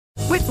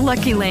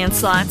Lucky Land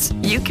Slots,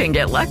 you can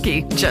get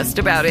lucky just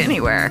about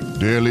anywhere.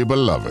 Dearly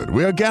beloved,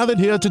 we are gathered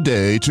here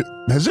today to...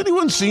 Has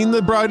anyone seen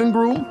the bride and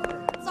groom?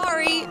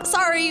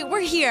 Sorry, we're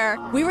here.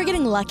 We were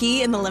getting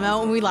lucky in the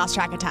limo and we lost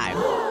track of time.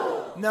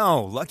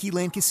 No, Lucky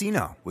Land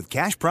Casino, with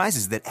cash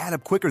prizes that add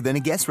up quicker than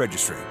a guest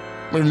registry.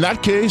 In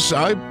that case,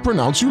 I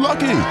pronounce you lucky.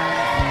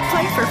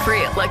 Play for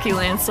free at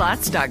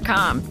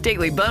LuckyLandSlots.com.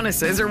 Daily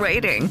bonuses are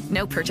waiting.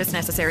 No purchase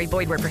necessary.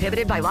 Void where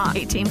prohibited by law.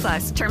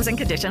 18+. Terms and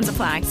conditions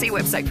apply. See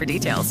website for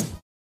details.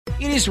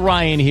 It is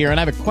Ryan here, and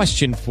I have a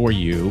question for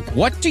you.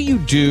 What do you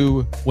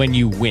do when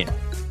you win?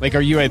 Like,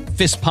 are you a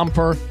fist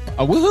pumper,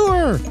 a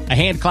woohooer, a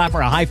hand clapper,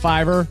 a high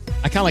fiver?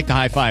 I kind of like the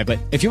high five, but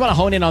if you want to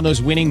hone in on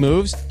those winning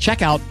moves,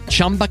 check out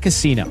Chumba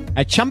Casino.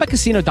 At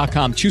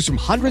ChumbaCasino.com, choose from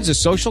hundreds of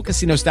social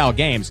casino-style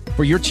games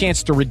for your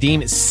chance to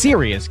redeem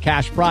serious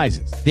cash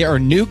prizes. There are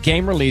new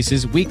game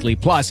releases weekly,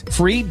 plus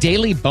free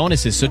daily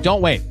bonuses, so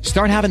don't wait.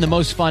 Start having the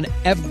most fun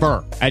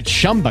ever at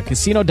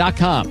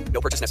ChumbaCasino.com.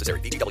 No purchase necessary.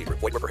 VGW.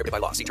 Void where prohibited by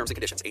law. See terms and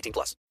conditions.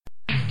 18+.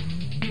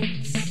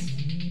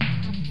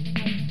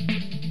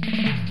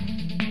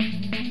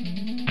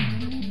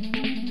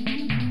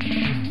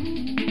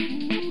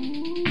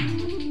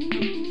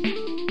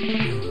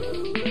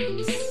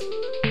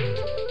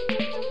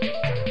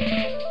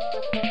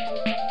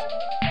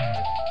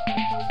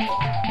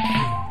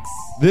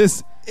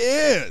 This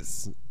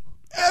is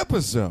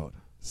episode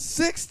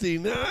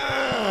 69.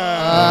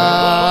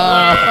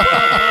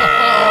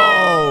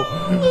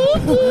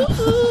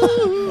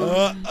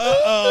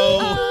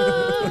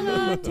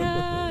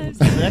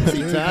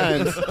 Sexy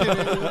times.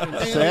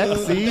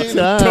 Sexy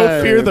times.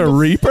 Don't fear the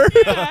Reaper?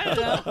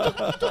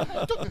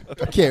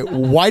 Okay,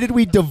 why did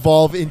we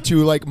devolve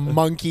into like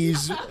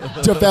monkeys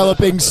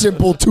developing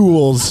simple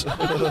tools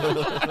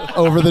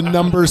over the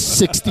number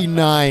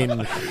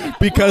 69?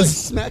 Because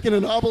smacking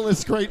an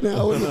obelisk right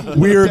now.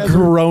 we're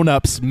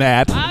grown-ups,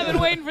 Matt. I've been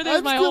waiting for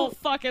this whole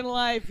fucking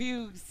life.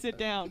 You sit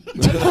down.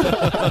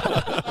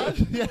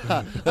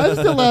 Yeah, I'm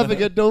still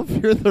laughing at Don't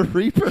Fear the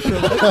Reaper.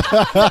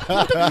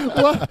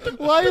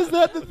 why is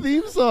that the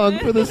theme song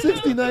for the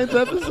 69th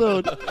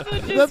episode?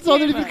 That song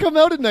didn't even come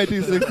out in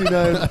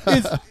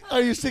 1969.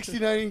 Are you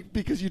 69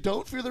 because you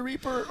don't fear the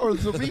Reaper, or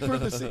is the Reaper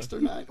the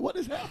 69? What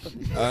is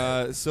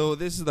happening? So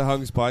this is the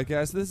Hunks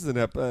podcast. This is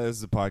this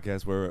is a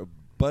podcast where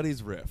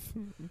buddies riff.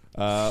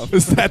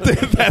 Is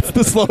that's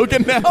the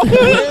slogan now?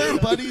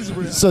 Buddies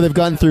riff. So they've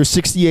gotten through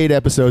 68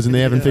 episodes and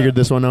they haven't figured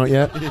this one out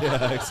yet?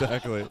 Yeah,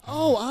 exactly.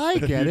 Oh, I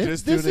get it.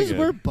 Just This tuning is in.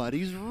 where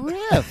buddies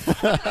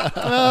riff.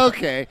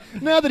 Okay,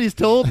 now that he's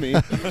told me.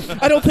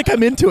 I don't think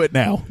I'm into it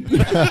now.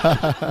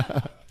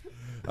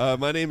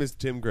 My name is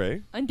Tim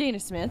Gray. I'm Dana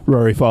Smith.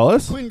 Rory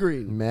Follis. Quinn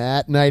Green.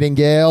 Matt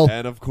Nightingale.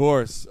 And, of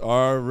course,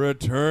 our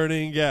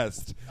returning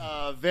guest.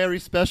 Very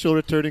special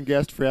returning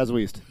guest, Fraz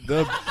Weist.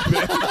 The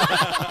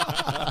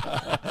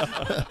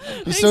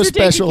He's Thanks so for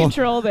special. taking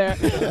control there.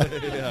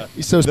 yeah.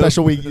 He's so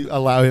special we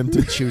allow him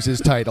to choose his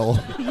title.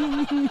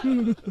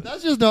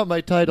 That's just not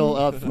my title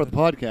for the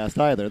podcast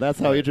either. That's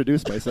how I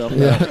introduce myself.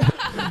 Yeah.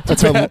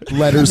 That's how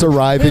letters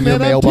arrive in your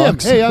I'm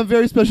mailbox. Tim. Hey, I'm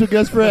very special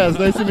guest Fraz.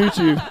 Nice to meet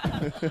you.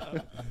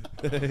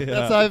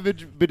 That's how I've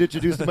been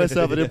introduced to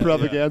myself at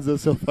Improvaganza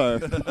so far.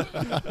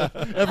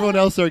 Everyone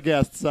else are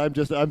guests. I'm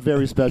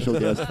very special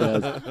guest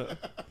Fraz.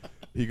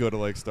 You go to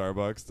like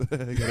Starbucks to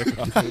get a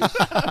coffee.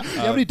 You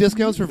have any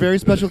discounts for very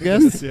special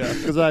guests? Yeah.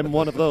 Because I'm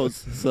one of those.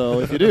 So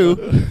if you do,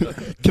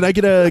 Can I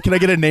get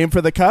a name for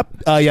the cup?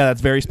 Yeah,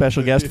 that's very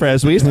special guest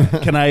Fraz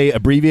Weist. Can I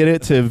abbreviate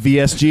it to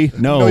VSG?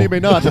 no, you may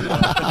not.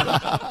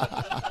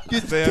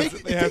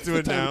 They have to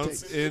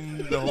announce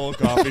in the whole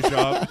coffee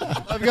shop.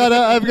 I've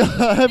got You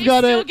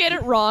still get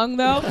it wrong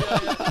though.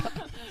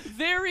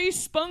 Very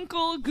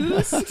spunkle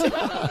goose.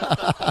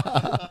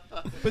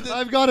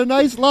 I've got a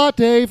nice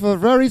latte for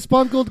very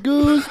spunkled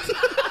goose.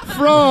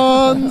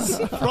 Franz.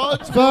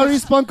 Very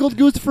spunkled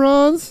goose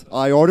Franz.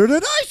 I ordered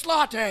an ice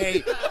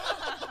latte.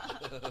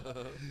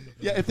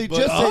 Yeah, if they But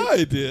just say,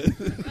 I did.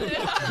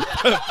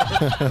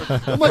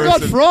 oh my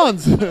God,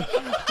 Franz.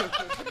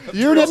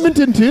 You're in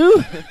Edmonton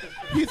too?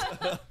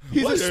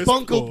 He's a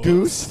spunkled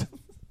goose.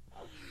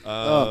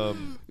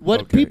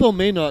 What Okay. people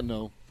may not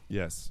know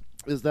Yes.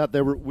 is that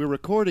we're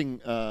recording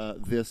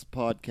this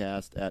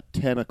podcast at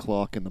 10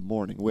 o'clock in the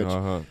morning, which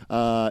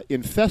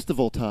in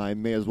festival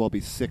time may as well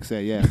be 6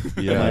 a.m.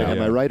 Yeah, Am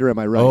I right or am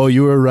I right? Oh,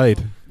 you were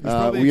right.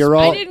 We are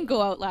all... I didn't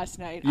go out last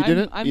night. You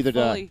didn't? I'm Either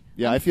did I. fully,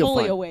 Yeah, I'm I feel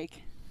fully fine.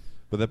 awake.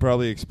 But that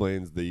probably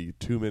explains the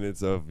 2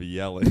 minutes of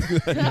yelling.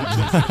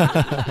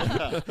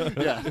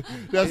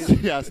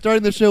 Yeah,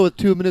 starting the show with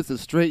 2 minutes of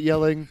straight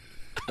yelling.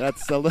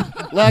 That's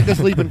lack of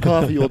sleep and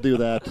coffee will do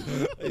that.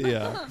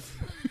 Yeah.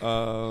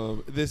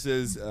 This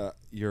is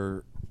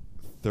your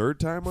third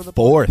time on the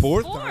Fourth.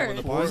 Fourth time on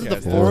the podcast. This is the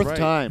That's fourth right.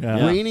 time. Yeah.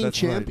 Yeah. Reigning That's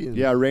champion.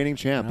 Yeah, reigning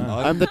champ.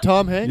 I'm the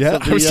Tom Hanks Yeah,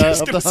 of I was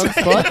just the gonna Hunks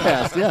say.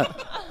 podcast.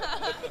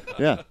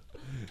 Yeah.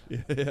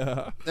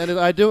 Yeah. And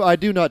I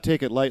do not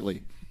take it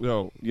lightly.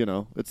 No. You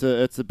know, it's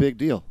a big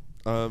deal.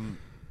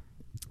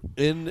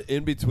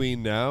 In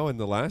between now and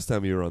the last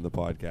time you were on the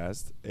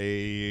podcast,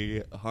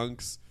 a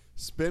Hunks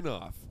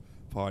spin-off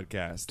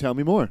podcast. Tell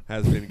me more.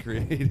 Has been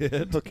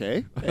created.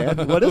 Okay.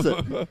 And what is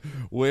it?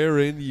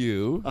 Wherein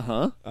you,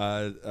 Uh-huh.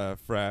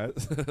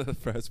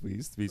 Fraz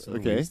Weast,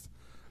 Okay.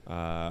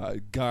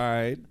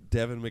 guide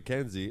Devin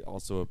McKenzie,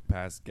 also a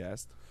past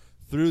guest,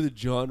 through the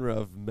genre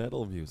of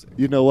metal music.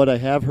 You know what? I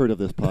have heard of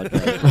this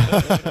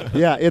podcast.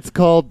 Yeah, it's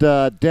called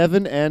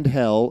Devin and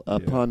Hell, a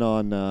pun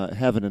on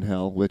Heaven and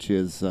Hell, which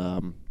is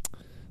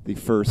the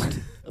first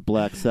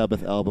Black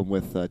Sabbath album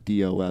with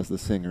Dio as the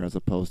singer as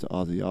opposed to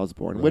Ozzy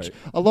Osbourne, which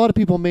a lot of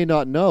people may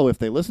not know if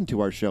they listen to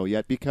our show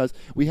yet because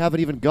we haven't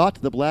even got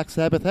to the Black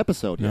Sabbath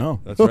episode yet. No,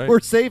 that's right.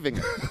 We're saving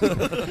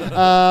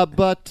it.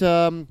 But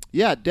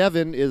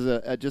Devin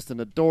is just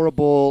an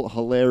adorable,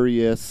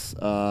 hilarious,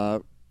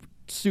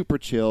 super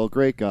chill,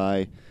 great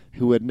guy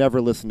who had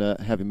never listened to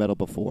heavy metal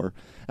before.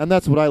 And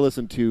that's what I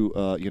listen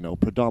to,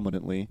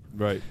 predominantly.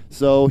 Right.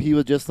 So he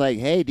was just like,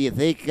 hey, do you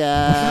think...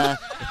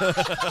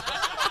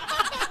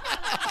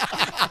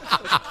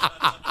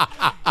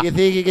 you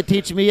think you could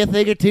teach me a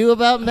thing or two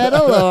about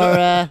metal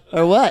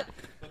or what?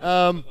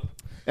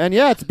 And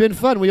yeah, it's been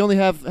fun. We only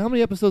have... How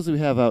many episodes do we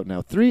have out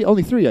now? 3?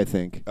 Only 3, I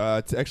think.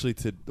 It's actually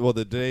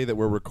the day that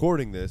we're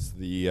recording this,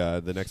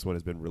 the next one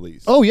has been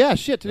released. Oh, yeah,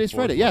 shit. Today's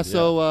Friday. Yeah, one,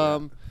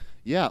 so...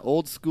 Yeah,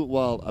 old school.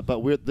 Well,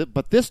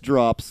 but this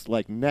drops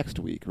like next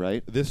week,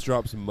 right? This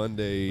drops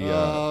Monday.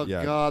 Oh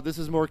God, this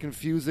is more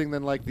confusing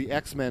than like the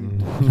X-Men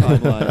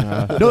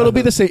timeline. No, it'll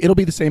be the same. It'll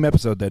be the same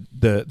episode that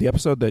the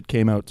episode that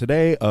came out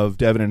today of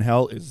Devin and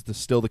Hell is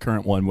still the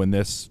current one when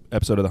this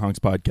episode of the Hunks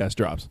podcast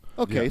drops.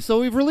 Okay, so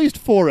we've released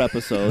 4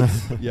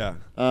 episodes. Yeah.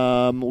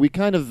 We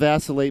kind of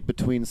vacillate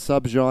between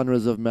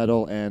subgenres of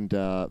metal and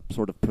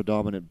sort of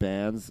predominant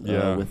bands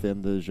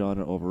within the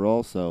genre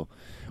overall. So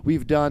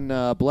we've done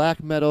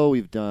black metal.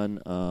 We've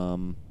done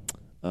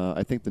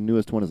I think the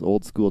newest one is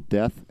Old School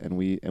Death, and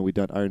we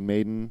done Iron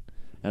Maiden,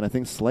 and I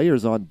think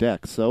Slayer's on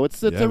deck. So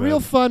it's a real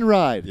fun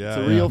ride. Yeah,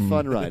 it's a real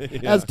fun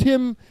ride, as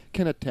Tim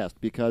can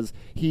attest, because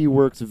he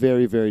works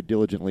very, very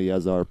diligently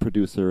as our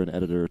producer and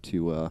editor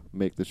to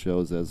make the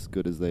shows as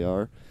good as they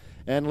are.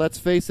 And let's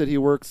face it, he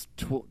works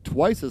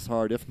twice as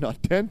hard, if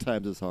not 10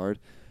 times as hard,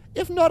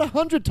 if not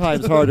 100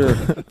 times harder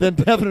than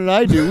Devin and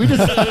I do.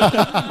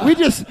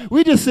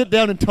 We just sit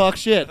down and talk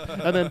shit,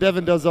 and then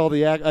Devin does all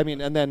the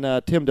and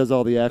then Tim does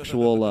all the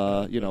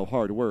actual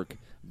hard work.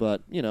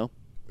 But you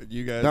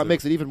guys that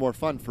makes it even more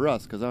fun for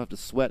us because I don't have to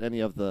sweat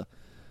any of the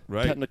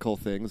technical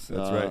things,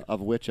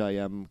 of which I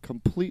am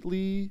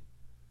completely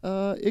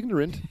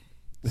ignorant.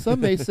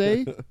 Some may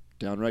say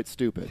downright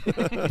stupid.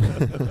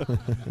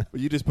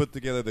 You just put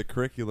together the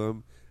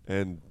curriculum,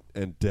 and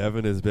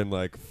Devin has been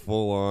like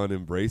full on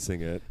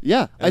embracing it.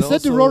 Yeah, and I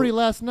said to Rory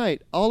last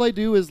night, all I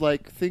do is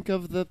like think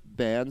of the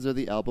bands or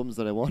the albums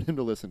that I want him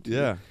to listen to.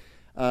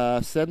 Yeah.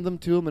 Send them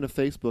to him in a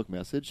Facebook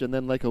message, and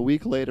then like a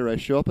week later, I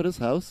show up at his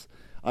house.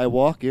 I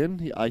walk in.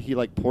 He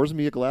like pours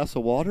me a glass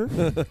of water,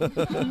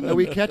 and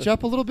we catch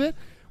up a little bit.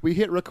 We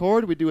hit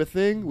record. We do a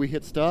thing. We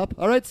hit stop.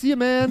 All right, see you,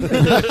 man. And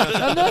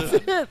that's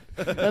it.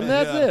 And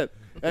that's it.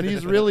 And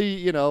he's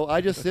really,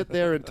 I just sit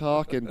there and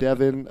talk, and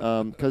Devin,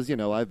 because,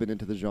 I've been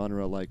into the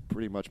genre like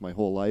pretty much my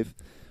whole life.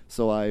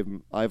 So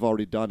I've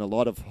already done a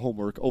lot of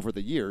homework over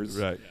the years.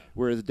 Right.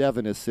 Whereas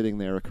Devin is sitting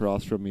there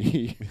across from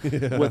me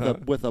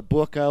with a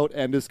book out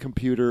and his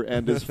computer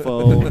and his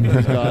phone.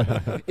 He's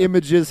got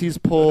images he's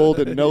pulled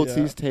and notes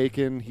he's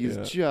taken. He's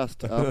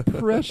just a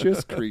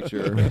precious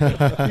creature.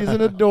 He's an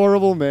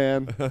adorable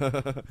man.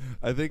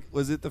 I think,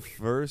 was it the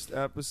first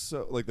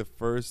episode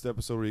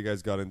where you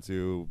guys got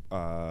into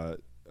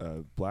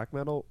black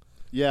metal?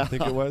 Yeah. I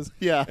think it was.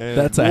 Yeah. And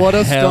That's a what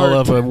a hell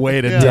start. of a way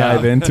to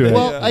dive into it.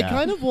 Well, I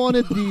kind of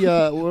wanted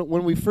the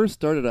when we first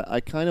started,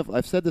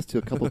 I've said this to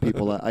a couple of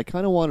people. I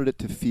kind of wanted it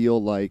to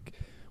feel like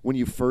when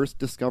you first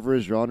discover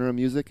a genre of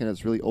music and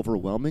it's really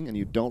overwhelming and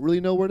you don't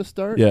really know where to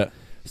start. Yeah.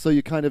 So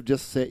you kind of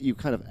just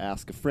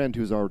ask a friend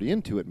who's already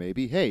into it,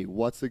 maybe, hey,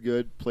 what's a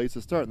good place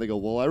to start? And they go,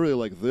 well, I really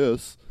like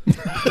this.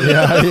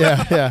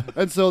 yeah.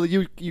 And so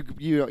you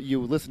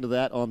listen to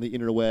that on the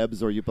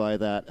interwebs, or you buy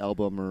that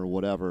album or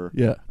whatever.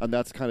 Yeah. And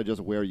that's kind of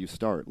just where you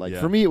start. Like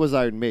for me, it was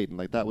Iron Maiden.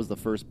 Like that was the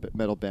first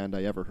metal band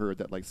I ever heard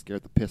that like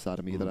scared the piss out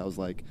of me. That I was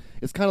like,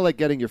 it's kind of like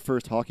getting your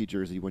first hockey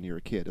jersey when you're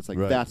a kid. It's like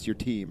that's your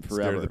team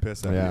forever. Scared the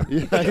piss out of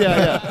you.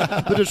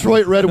 Yeah. The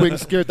Detroit Red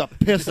Wings scared the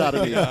piss out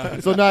of me.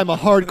 So now I'm a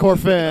hardcore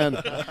fan.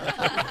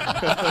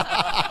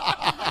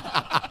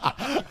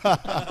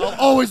 I'll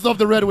always love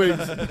the Red Wings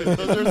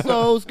because they're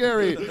so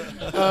scary.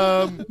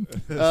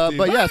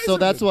 But yeah, so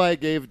that's why I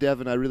gave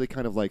Devin. I really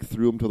kind of like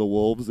threw him to the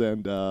wolves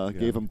and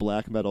gave him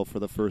black metal for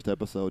the first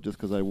episode, just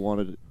because I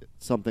wanted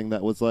something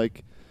that was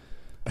like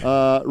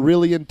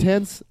really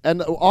intense.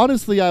 And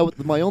honestly,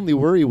 my only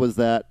worry was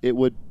that it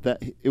would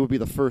be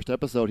the first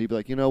episode. He'd be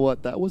like, you know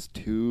what, that was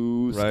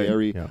too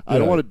scary. Yeah. I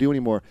don't want to do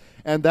anymore.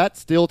 And that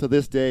still to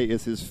this day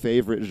is his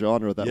favorite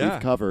genre that Yeah.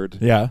 we've covered.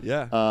 Yeah.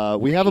 Yeah.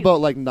 We have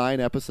about like 9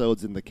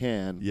 episodes in the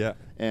can. Yeah.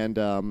 And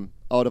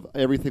out of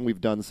everything we've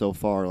done so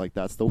far, like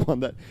that's the one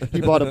that he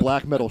bought a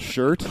black metal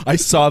shirt. I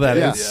saw that.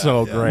 Yeah. It's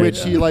so great.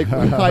 Which he like,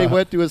 I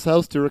went to his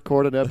house to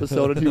record an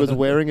episode, and he was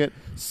wearing it.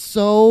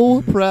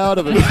 So proud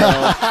of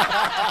himself.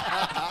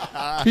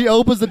 He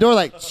opens the door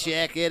like,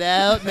 check it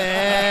out,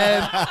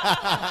 man.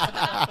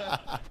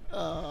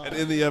 And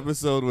in the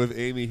episode with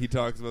Amy, he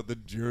talks about the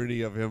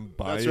journey of him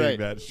buying right.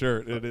 that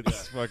shirt, and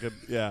it's fucking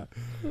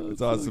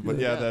it's awesome. But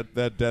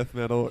that death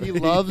metal. He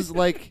loves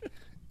like.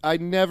 I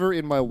never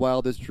in my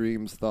wildest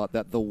dreams thought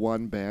that the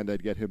one band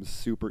I'd get him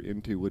super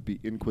into would be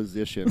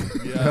Inquisition.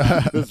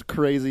 Yeah. This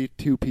crazy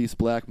 2-piece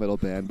black metal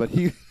band. But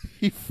he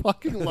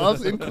fucking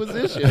loves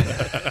Inquisition.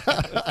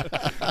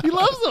 He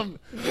loves them.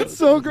 It's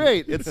so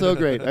great. It's so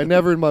great. I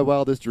never in my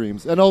wildest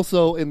dreams. And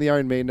also in the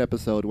Iron Maiden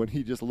episode when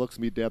he just looks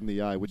me dead in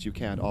the eye, which you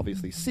can't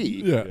obviously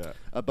see. Yeah.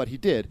 But he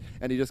did.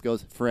 And he just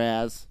goes,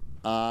 Fraz,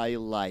 I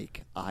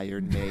like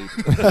Iron Maiden.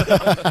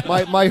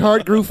 my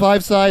heart grew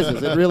 5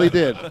 sizes. It really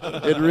did.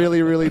 It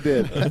really, really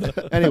did.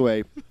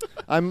 Anyway,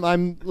 I'm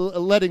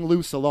letting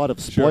loose a lot of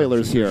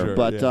spoilers here, sure,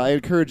 but yeah. I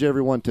encourage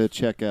everyone to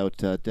check out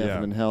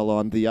Devin and Hell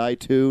on the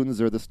iTunes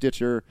or the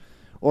Stitcher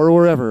or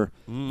wherever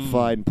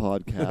fine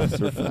podcasts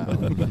are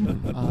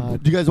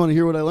found. Do you guys want to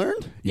hear what I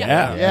learned?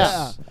 Yeah.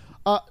 Yes.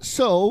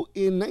 So,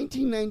 in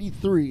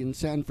 1993 in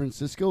San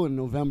Francisco in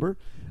November,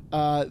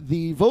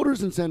 the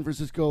voters in San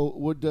Francisco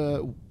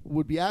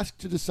would be asked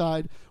to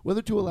decide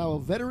whether to allow a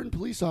veteran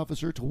police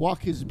officer to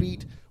walk his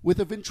beat with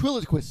a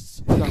ventriloquist's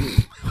dummy.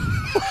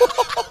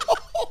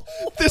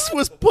 This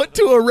was put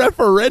to a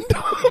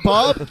referendum.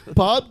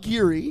 Bob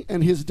Geary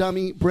and his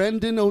dummy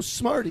Brendan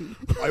O'Smarty.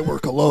 I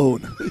work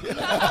alone.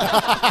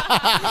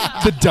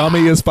 The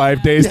dummy is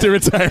 5 days to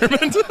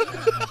retirement.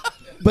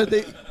 But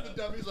the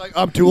dummy's like,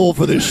 I'm too old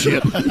for this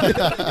shit.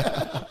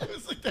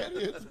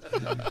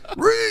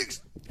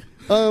 Riggs.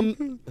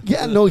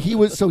 He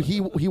was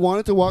he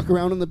wanted to walk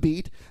around on the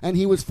beat, and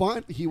he was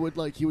fine. He would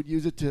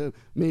use it to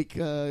make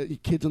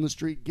kids on the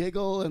street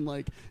giggle and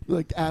like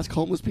ask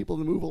homeless people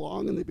to move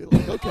along, and they'd be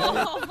like,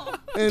 okay.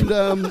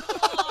 And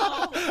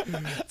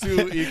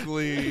Two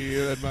equally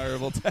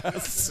admirable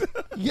tasks.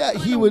 yeah,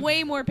 he would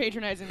way more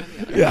patronizing than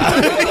the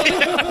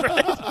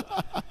other.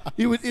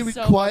 It would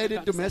So quieted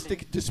much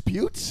domestic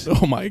disputes.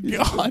 Oh my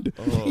God.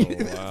 Oh,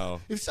 wow.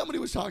 If somebody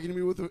was talking to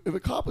me if a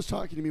cop was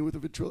talking to me with a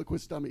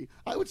ventriloquist dummy,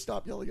 I would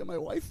stop yelling at my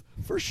wife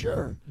for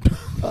sure.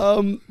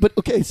 But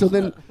okay, so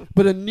then,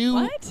 but a new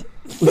What?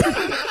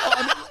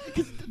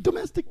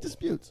 domestic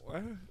disputes.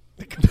 What?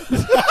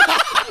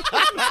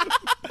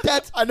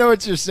 I know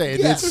what you're saying.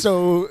 Yeah.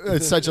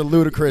 It's such a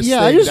ludicrous Yeah,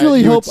 thing. I just that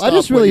really you would hope. I stop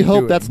just what really you're hope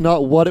doing. that's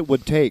not what it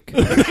would take.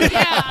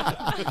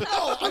 Yeah.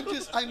 No,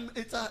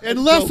 it's a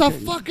Unless a joking.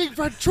 fucking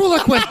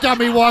ventriloquist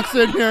dummy walks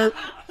in here.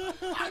 Get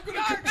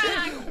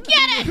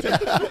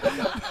it.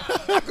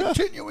 I'm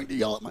continuing to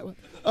yell at my wife.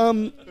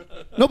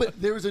 No,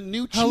 but there was a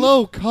new chief.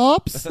 Hello,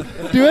 cops.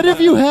 Do any of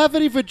you have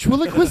any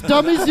ventriloquist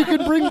dummies you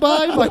can bring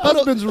by? My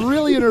husband's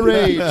really in a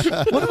rage.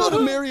 What about a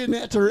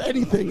marionette or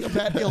anything of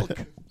that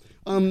ilk?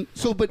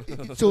 So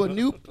a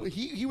new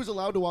he was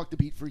allowed to walk the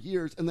beat for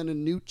years, and then a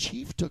new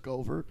chief took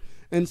over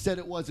and said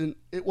it wasn't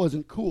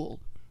cool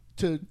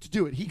to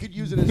do it. He could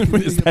use it as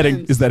Is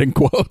that in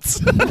quotes?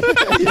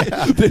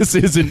 This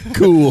isn't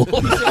cool.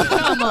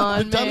 Come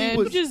on, dummy man.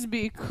 was- Just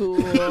be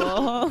cool.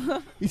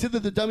 He said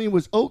that the dummy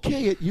was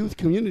okay at youth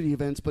community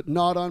events, but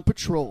not on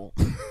patrol.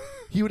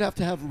 He would have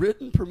to have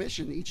written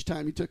permission each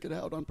time he took it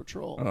out on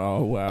patrol.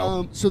 Oh,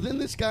 wow. So then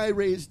this guy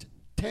raised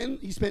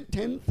he spent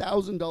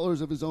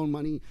 $10,000 of his own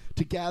money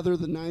to gather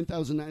the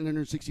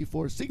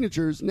 9,964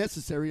 signatures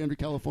necessary under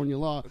California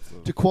law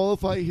to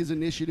qualify his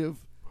initiative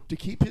to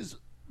keep his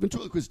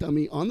ventriloquist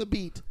dummy on the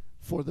beat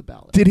for the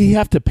ballot. Did he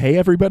have to pay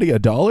everybody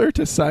 $1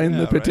 to sign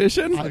the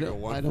petition? I don't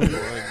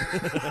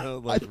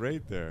know. Like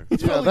right there.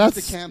 It's probably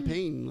just a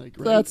campaign. Like,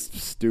 right?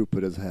 That's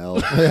stupid as hell.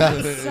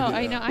 So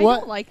I know I What?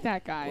 don't like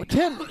that guy.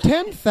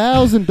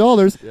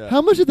 $10,000. Yeah.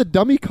 How much did the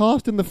dummy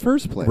cost in the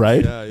first place?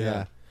 Right?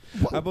 Yeah.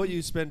 How about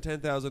you spend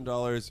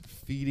 $10,000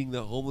 feeding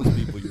the homeless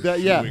people you're That,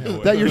 shooing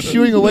away? that you're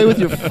shooing away with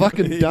your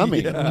fucking dummy.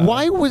 Yeah.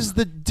 Why was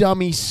the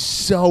dummy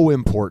so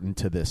important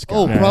to this guy?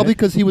 Oh, probably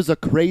because he was a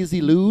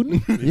crazy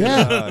loon.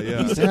 Yeah.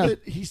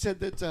 He said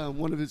that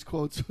one of his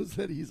quotes was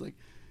that he's like,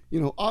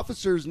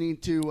 officers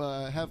need to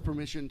have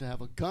permission to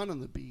have a gun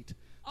on the beat.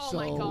 Oh so,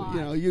 my God.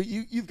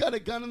 you've got a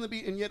gun on the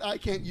beat, and yet I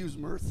can't use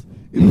mirth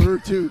in order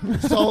to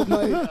solve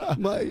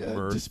my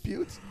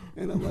disputes.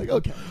 And I'm like,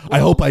 okay. I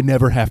hope I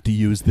never have to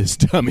use this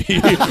dummy.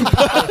 but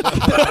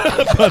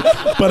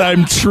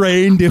I'm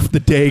trained if the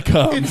day It's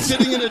comes.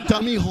 sitting in a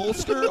dummy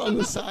holster on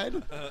the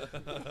side.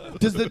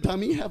 Does the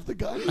dummy have the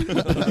gun?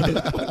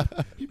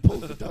 He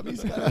pulls the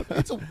dummy's gun out.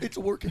 It's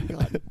a working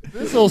gun.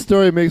 This whole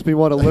story makes me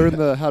want to learn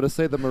how to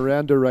say the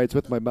Miranda rights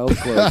with my mouth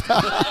closed.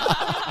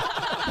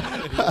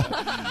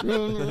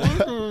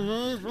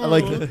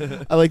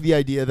 I like the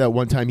idea that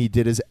one time he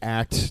did his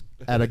act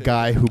at a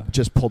guy who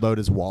just pulled out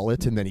his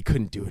wallet and then he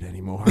couldn't do it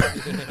anymore.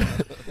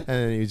 And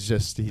then he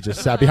just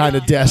sat behind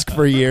a desk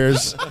for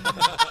years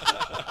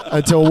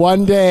until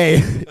one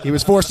day he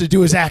was forced to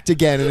do his act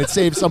again, and it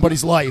saved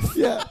somebody's life.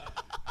 Yeah.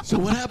 So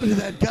what happened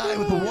to that guy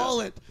with the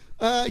wallet?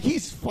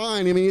 He's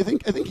fine. I mean,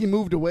 I think he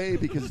moved away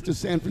because to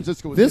San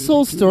Francisco. Was This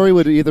whole story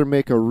would either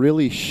make a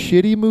really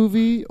shitty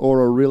movie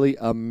or a really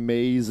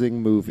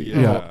amazing movie.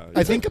 Yeah.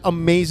 I think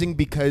amazing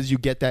because you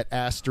get that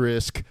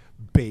asterisk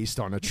based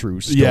on a true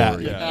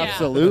story.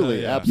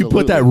 Absolutely. You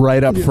put that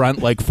right up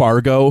front like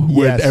Fargo,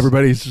 where Yes.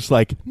 everybody's just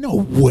like, no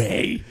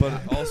way.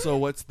 But also,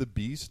 what's the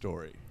B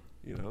story?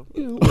 You know?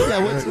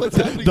 What's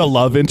happening? The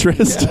love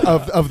interest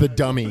of the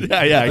dummy.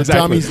 Yeah, The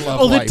exactly. dummy's love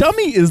the life.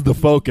 dummy is the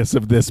focus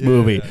of this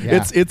movie.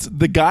 Yeah. It's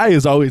the guy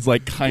is always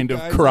like kind of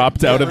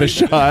cropped out of the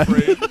shot.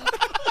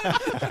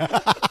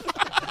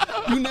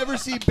 You never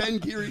see Ben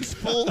Geary's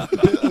full.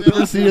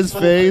 Never see his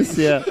face.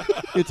 Yeah.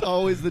 It's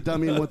always the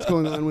dummy and what's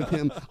going on with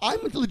him. I'm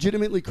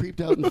legitimately creeped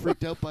out and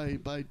freaked out by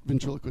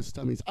ventriloquist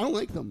dummies. I don't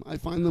like them. I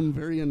find them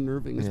very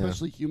unnerving,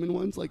 especially human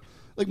ones. Like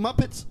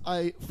Muppets,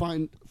 I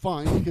find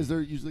fine because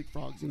they're usually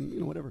frogs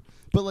and whatever.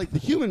 But like the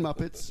human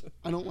Muppets,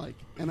 I don't like,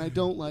 and I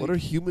don't like. What are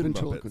human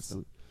ventriloquist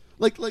Muppets?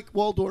 dummies. Like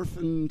Waldorf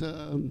and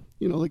the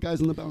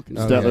guys on the balcony.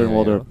 Statler and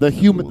Waldorf. The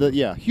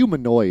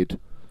humanoid.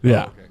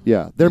 Yeah.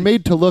 Yeah, they're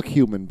made to look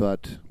human,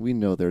 but we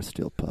know they're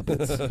still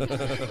puppets.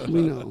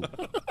 We know.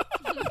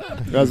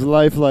 As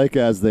lifelike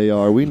as they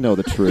are, we know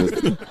the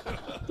truth.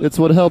 It's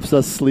what helps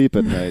us sleep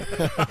at night.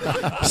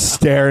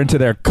 Stare into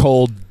their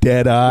cold,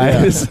 dead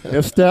eyes. Yeah.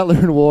 If Statler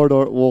and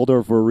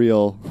Waldorf were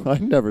real,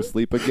 I'd never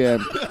sleep again.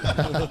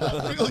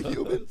 Real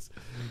humans.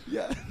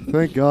 Yeah.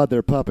 Thank God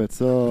they're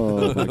puppets.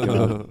 Oh, my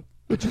God.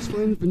 I just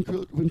find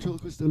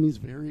ventriloquist dummies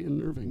very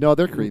unnerving. No,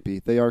 they're creepy.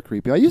 They are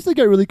creepy. I used to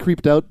get really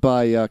creeped out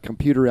by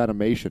computer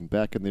animation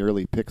back in the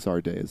early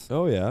Pixar days.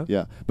 Oh, yeah?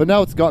 Yeah. But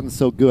now it's gotten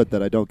so good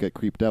that I don't get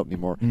creeped out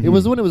anymore. Mm-hmm. It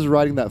was when it was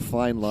riding that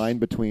fine line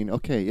between,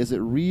 okay, is it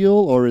real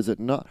or is it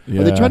not?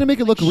 Yeah. Are they trying to make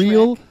it look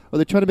real or are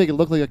they trying to make it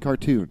look like a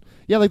cartoon?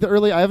 Yeah, like the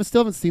early, I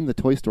still haven't seen the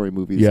Toy Story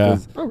movies. Yeah.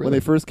 'Cause when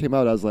they first came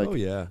out, I was like, Oh,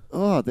 yeah.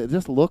 oh, it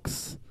just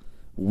looks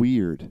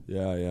weird.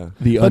 Yeah, yeah.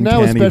 The But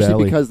now, uncanny especially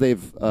valley. because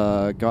they've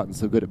gotten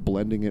so good at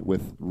blending it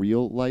with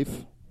real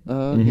life,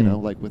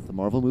 like with the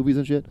Marvel movies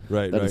and shit.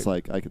 Right, That it's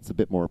like it's a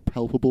bit more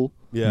palpable.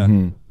 Yeah.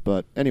 Mhm.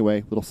 But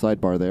anyway, little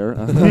sidebar there.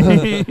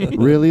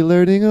 Really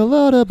learning a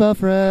lot about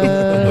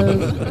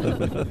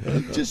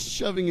Fred. Just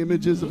shoving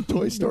images of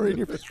Toy Story in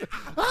your face.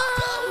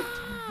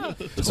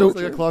 So it's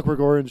like a Clockwork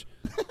Orange.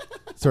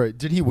 Sorry,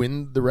 did he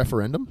win the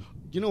referendum?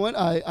 You know what?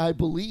 I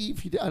believe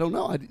he did. I don't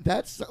know.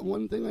 That's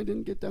one thing I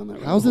didn't get down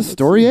that. How's rabbit this hole.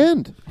 story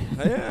end?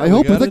 Yeah, I we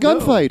hope with a gotta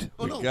know. gunfight.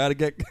 Oh, no. We gotta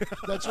get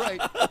That's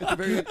right. At the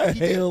very end, a he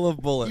did. hail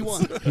of bullets. He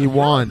won. He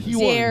won. He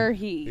won. Dare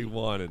He he?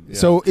 wanted. Yeah.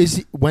 So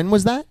when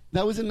was that?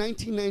 That was in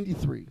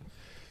 1993.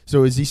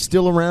 So is he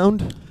still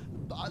around?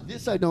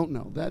 This I don't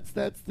know. That's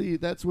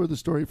where the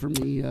story for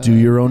me. Do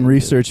your own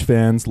research,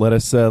 fans. Let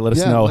us know. let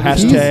us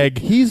Hashtag.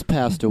 He's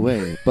passed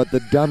away, but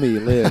the dummy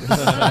lives.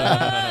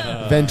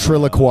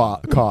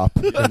 Ventriloquist cop.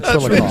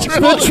 Ventriloquist.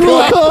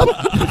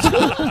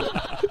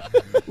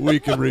 we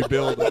can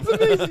rebuild it.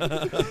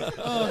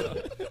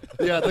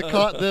 Yeah,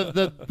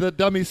 the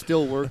dummy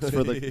still works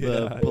for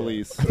the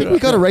police. I think we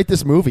got to write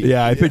this movie.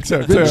 Yeah, I think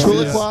so too.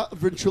 Ventriloquist.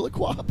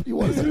 You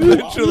want to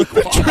say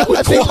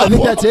I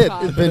think that's it.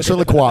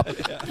 Ventriloquist.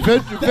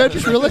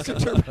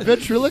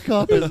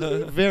 Ventriloquist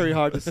is very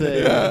hard to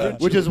say,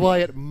 which is why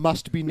it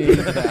must be named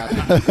that.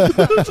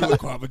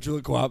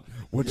 Ventriloquist.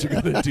 What you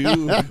gonna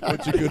do?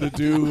 What you gonna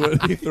do when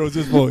he throws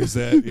his voice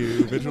at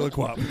you?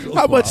 Ventriloquist.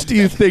 How much do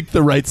you think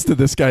the rights to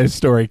this guy's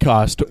story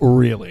cost,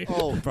 really?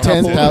 Oh,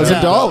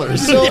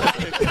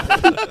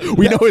 $10,000.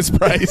 We know his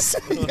price.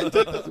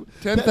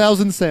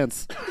 10,000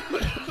 cents.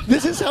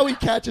 This is how he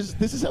catches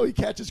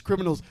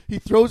criminals. He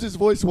throws his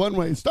voice one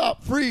way,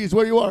 stop, freeze,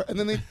 where you are, and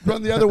then they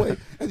run the other way,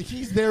 and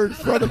he's there in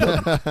front of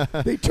them.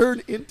 They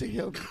turn into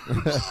him. Do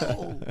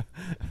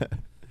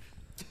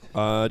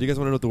you guys want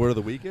to know what the word of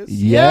the week is?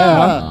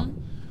 Yeah.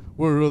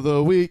 Word of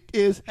the week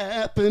is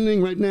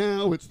happening right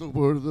now. It's the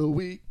word of the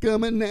week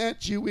coming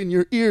at you in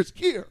your ears.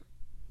 Here.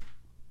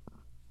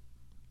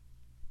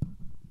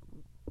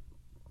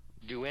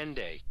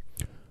 Duende.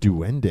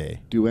 Duende.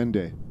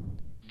 Duende.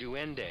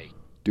 Duende.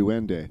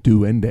 Duende. Duende.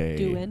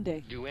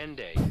 Duende.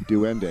 Duende.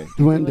 Duende.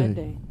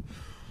 Duende.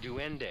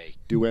 Duende.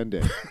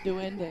 Duende.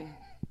 Duende.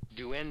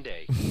 Duende.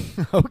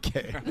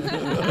 Okay.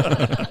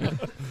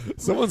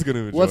 Someone's gonna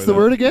enjoy What's the that.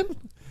 word again?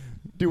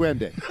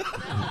 Duende.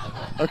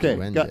 Okay.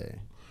 Duende.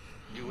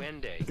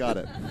 Duende. Got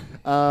it.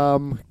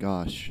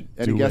 Gosh.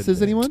 Any Duende.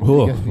 guesses, anyone?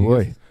 Oh, Any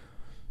boy.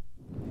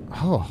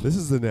 Oh. This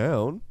is the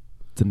noun.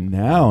 It's a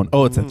noun.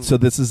 Oh, so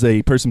this is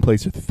a person,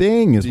 place, or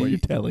thing, is what you're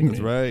telling That's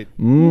me. right.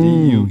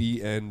 Mm.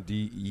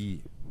 Duende.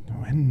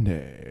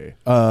 Duende.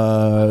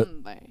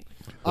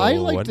 I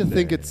like to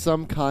think it's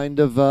some kind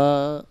of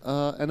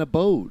an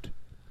abode.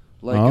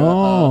 like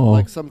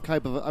like some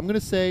type of. I'm going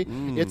to say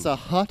it's a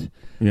hut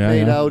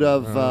made out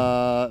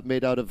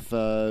of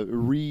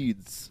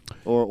reeds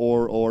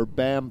or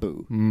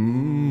bamboo.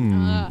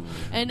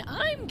 And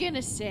I'm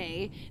gonna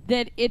say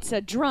that it's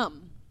a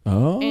drum.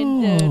 Oh,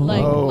 and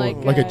like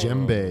a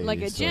djembe,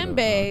 like a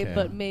djembe,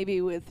 but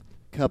maybe with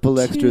couple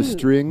extra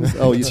strings.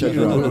 Oh, you said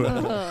drum.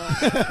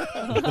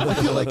 I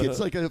feel like it's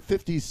like a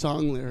 50s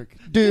song lyric.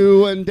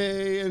 Do and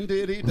day and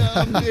diddy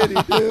dum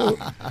diddy do.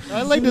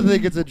 I like to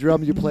think it's a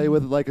drum you play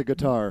with like a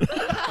guitar.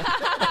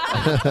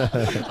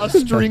 A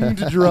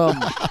stringed drum.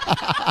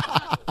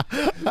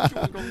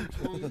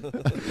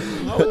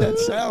 How would that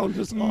sound?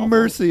 Just awful.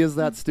 Mercy, is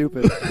that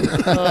stupid?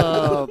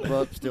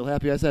 But still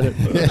happy I said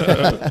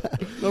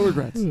it. No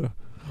regrets. You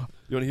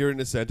want to hear it in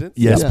a sentence?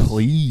 Yes,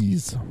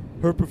 please.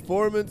 Her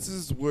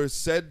performances were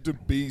said to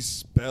be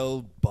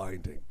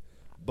spellbinding.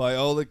 By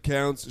all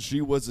accounts,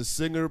 she was a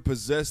singer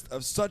possessed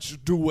of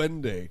such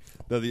duende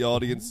that the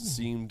audience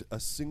seemed a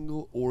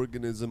single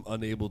organism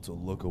unable to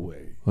look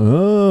away.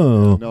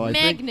 Oh. No, I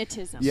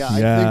magnetism.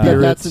 I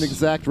think that's an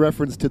exact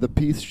reference to the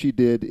piece she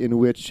did in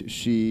which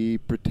she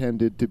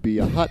pretended to be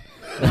a hut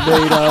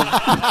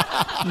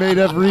made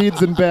of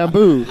reeds and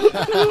bamboo.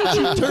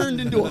 She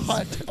turned into a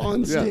hut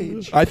on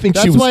stage. I think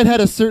that's why it had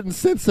a certain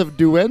sense of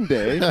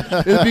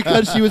duende, is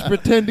because she was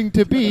pretending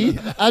to be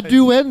a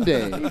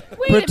duende,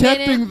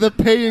 protecting the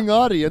paying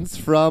audience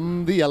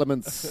from the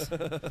elements.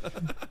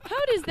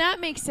 How does that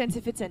make sense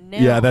if it's a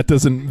noun? Yeah,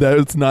 that's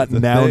not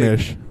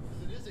nounish.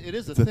 It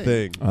is a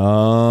thing.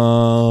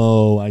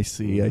 Oh, I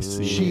see.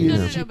 She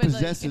but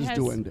possesses like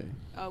duende.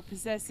 Oh,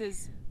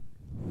 possesses.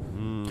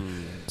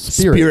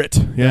 Spirit.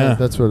 Yeah.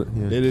 That's what.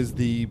 It is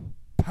the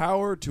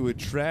power to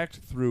attract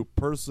through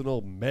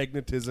personal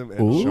magnetism and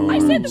Ooh. charm. I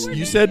said the word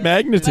You said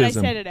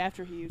magnetism. But I said it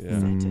after he used the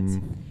sentence.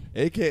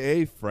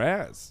 AKA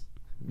Fraz.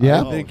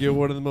 Yeah. I think you're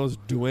one of the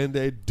most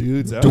duende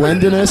dudes out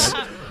Duendinous.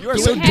 there. You are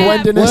so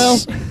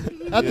duendinous. Well,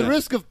 at the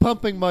risk of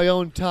pumping my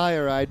own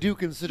tire, I do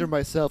consider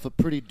myself a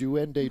pretty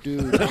duende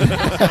dude.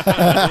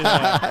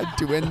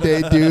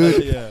 Duende dude.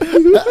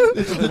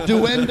 This is the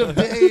duend of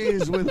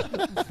days with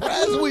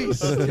Fraz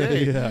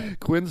Weiss.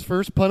 Quinn's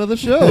first pun of the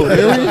show.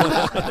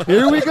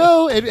 Here we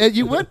go. And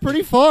you went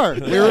pretty far.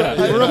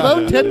 We're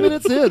about 10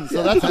 minutes in,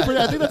 so I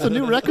think that's a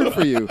new record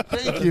for you.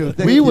 Thank you.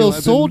 We will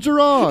soldier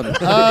on.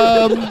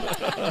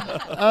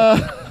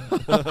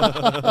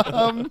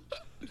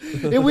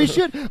 And we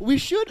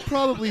should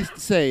probably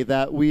say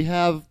that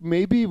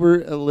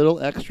we're a little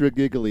extra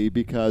giggly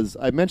because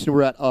I mentioned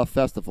we're at a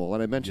festival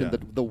and I mentioned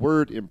the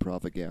word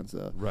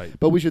improvaganza. Right.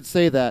 But we should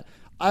say that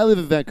I live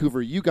in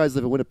Vancouver, you guys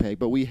live in Winnipeg,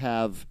 but we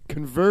have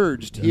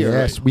converged here.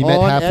 Yes, we met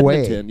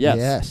halfway. Edmonton,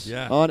 yes.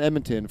 Yeah. On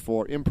Edmonton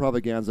for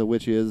improvaganza,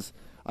 which is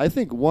I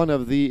think one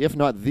of the, if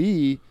not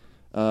the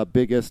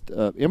biggest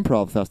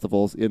improv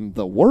festivals in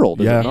the world,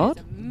 is it not?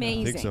 It's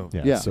amazing. I think so.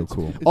 Yeah, it's so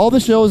cool. All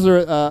the shows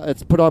are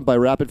it's put on by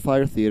Rapid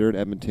Fire Theatre in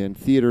Edmonton,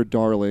 Theatre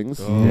Darlings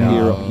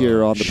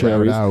here on the Shout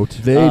prairies. out.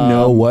 They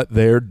know what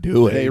they're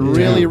doing. They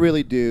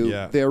really do.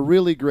 Yeah. They're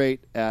really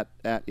great at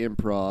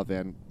improv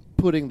and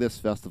putting this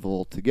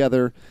festival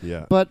together.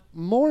 Yeah. But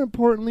more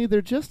importantly,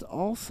 they're just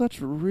all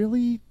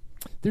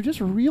they're just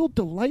real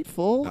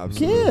delightful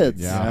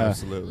kids. Yeah,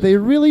 absolutely. They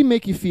really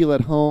make you feel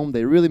at home.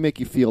 They really make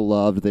you feel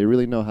loved. They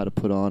really know how to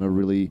put on a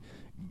really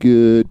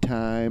good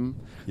time.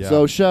 Yeah.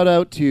 So shout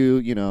out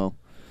to,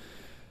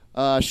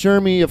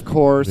 Shermie, of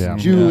course,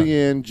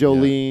 Julian,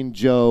 Jolene,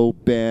 Joe,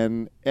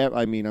 Ben.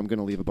 I'm going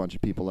to leave a bunch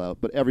of people out,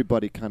 but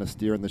everybody kind of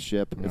steering the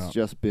ship. It's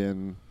just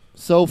been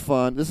so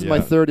fun. This is my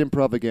third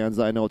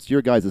improvaganza. I know it's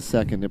your guys'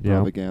 second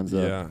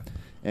improvaganza. Yeah.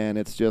 And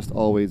it's just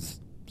always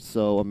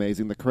so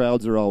amazing. The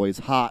crowds are always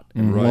hot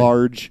and Right.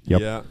 large,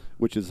 Yeah.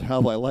 which is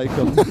how I like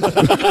them.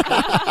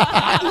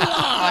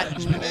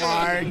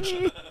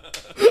 Large.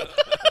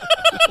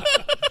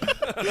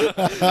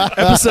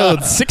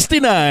 Episode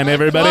 69,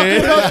 everybody.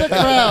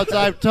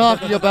 I'm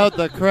talking about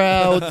the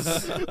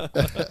crowds.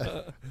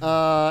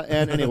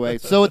 And anyway,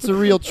 so it's a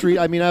real treat.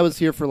 I mean, I was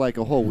here for like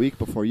a whole week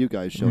before you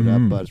guys showed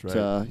up, but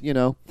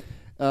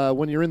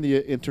when you're in the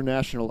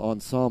international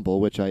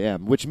ensemble, which I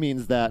am, which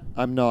means that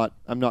I'm not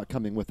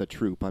coming with a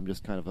troupe. I'm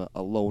just kind of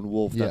a lone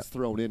wolf that's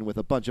thrown in with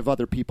a bunch of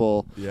other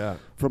people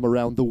from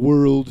around the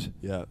world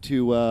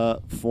to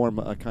form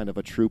a kind of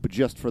a troupe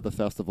just for the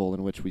festival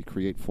in which we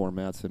create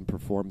formats and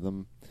perform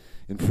them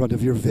in front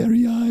of your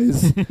very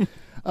eyes.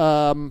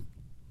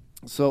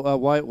 So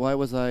why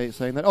was I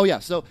saying that? Oh yeah,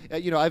 so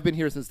I've been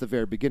here since the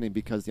very beginning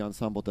because the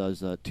ensemble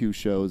does 2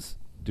 shows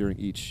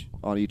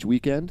on each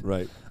weekend,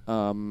 right?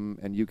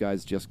 And you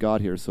guys just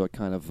got here, so it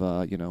kind of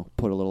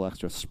put a little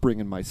extra spring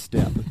in my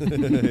step,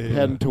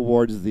 heading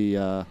towards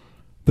the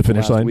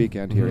finish last line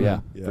weekend here. Yeah,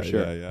 for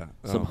sure. Yeah.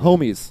 Some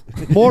homies,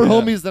 more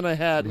homies than I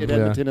had in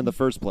Edmonton in the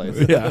first place.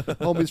 Yeah,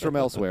 homies from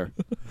elsewhere.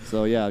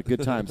 So yeah,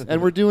 good times,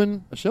 and we're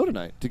doing a show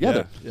tonight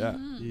together.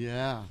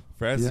 Yeah.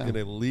 Fraz is going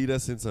to lead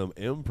us in some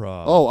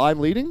improv. Oh, I'm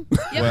leading?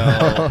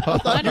 Well, I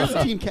thought you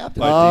were team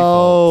captain.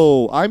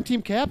 Oh, I'm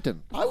team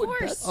captain. I would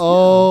course. bet.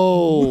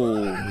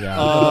 Oh.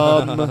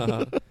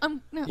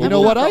 You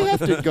know what? I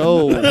have to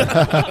go.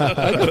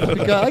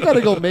 I got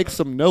to go make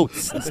some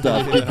notes and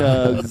stuff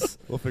because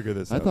We'll figure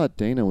this I out. thought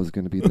Dana was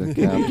going to be the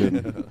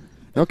captain.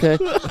 Okay.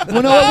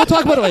 Well, no, we'll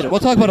talk about it later. We'll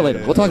talk about it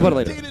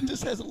later. Dana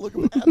just has a look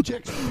of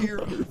abject fear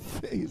on her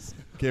face.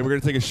 Okay, we're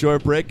going to take a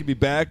short break and be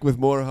back with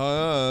more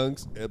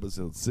Hunks.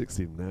 Episode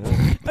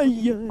 69.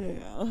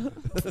 Yeah.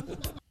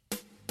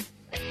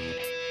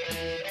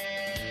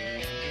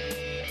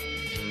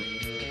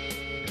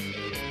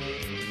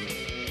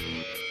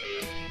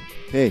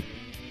 Hey,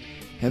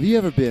 have you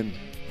ever been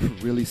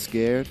really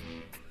scared?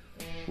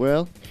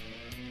 Well,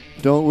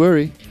 don't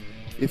worry.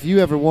 If you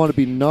ever want to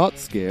be not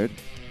scared,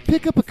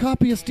 pick up a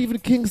copy of Stephen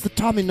King's The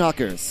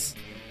Tommyknockers.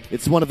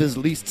 It's one of his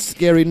least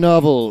scary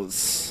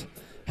novels.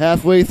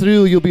 Halfway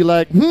through, you'll be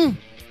like,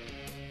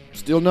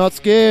 still not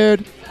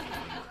scared.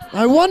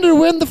 I wonder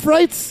when the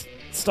frights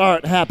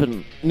start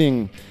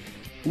happening.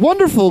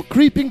 Wonderful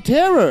creeping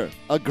terror.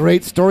 A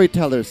great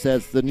storyteller,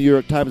 says the New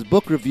York Times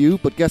Book Review,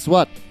 but guess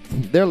what?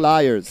 They're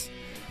liars.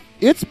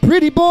 It's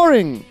pretty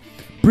boring.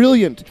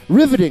 Brilliant,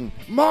 riveting,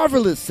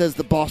 marvelous, says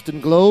the Boston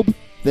Globe.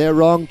 They're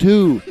wrong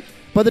too.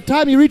 By the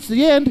time you reach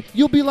the end,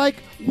 you'll be like,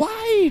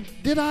 why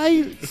did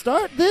I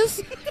start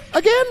this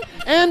again?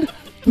 And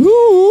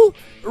who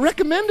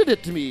recommended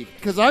it to me?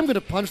 Because I'm going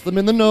to punch them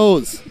in the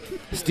nose.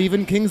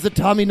 Stephen King's The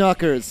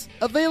Tommyknockers.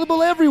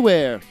 Available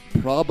everywhere.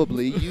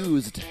 Probably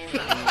used.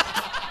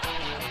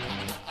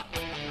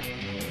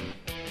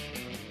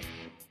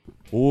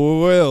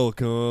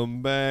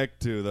 Welcome back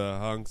to the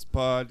Hunks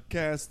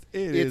Podcast.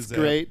 It's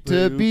great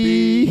to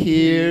be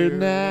here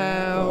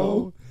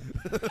now.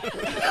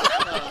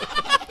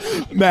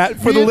 Matt,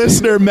 for the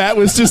listener, Matt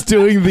was just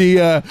doing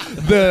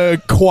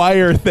the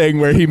choir thing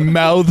where he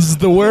mouths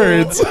the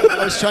words.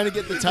 I was trying to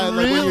get the time,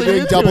 like when you're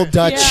doing double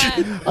Dutch.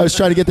 Yeah. I was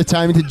trying to get the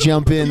timing to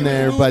jump in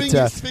there, but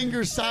his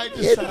fingers side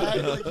to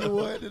side like you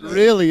would.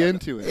 Really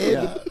into it.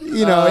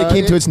 It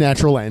came to its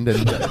natural end,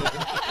 and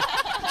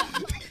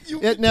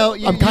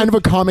I'm kind of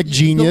a comic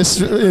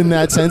genius in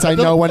that sense. I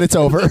know when it's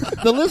over.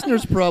 The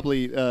listeners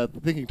probably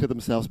thinking to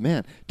themselves,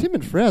 man, Tim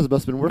and Fraz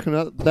must have been working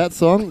on that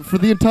song for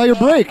the entire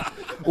break.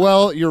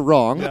 Well, you're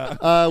wrong.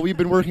 Yeah. We've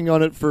been working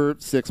on it for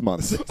 6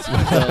 months.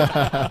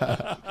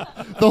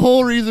 The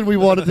whole reason we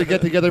wanted to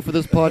get together for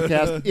this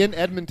podcast in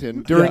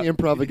Edmonton during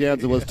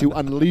Improvaganza was to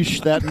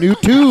unleash that new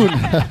tune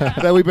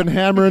that we've been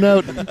hammering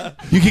out.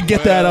 You can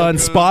get that on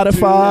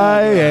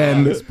Spotify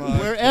and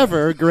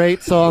wherever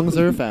great songs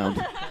are found.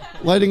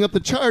 Lighting up the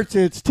charts,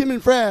 it's Tim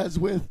and Fraz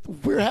with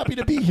We're Happy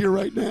to Be Here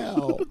Right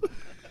Now.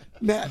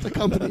 Matt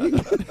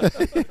accompanying.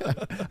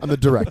 I'm the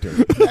director.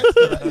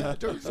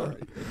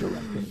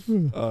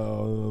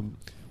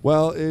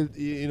 Well,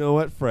 you know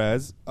what,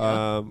 Fraz?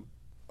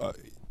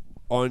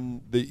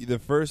 On the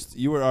first,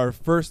 you were our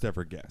first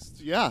ever guest.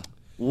 Yeah.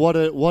 What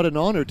an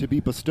honor to be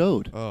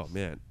bestowed. Oh,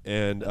 man.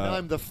 And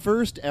I'm the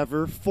first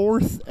ever,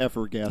 fourth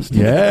ever guest.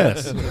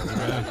 Yes. And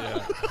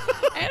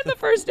the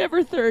first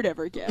ever, third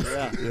ever guest.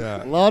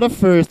 Yeah. A lot of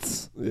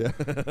firsts. Yeah.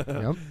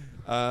 Yep.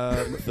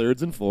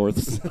 Thirds and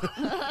fourths.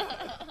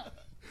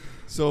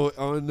 So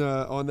on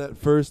that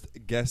first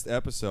guest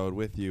episode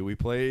with you, we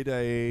played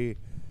a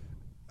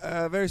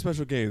very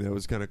special game that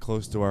was kind of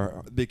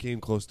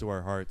became close to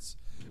our hearts.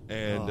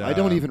 And I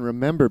don't even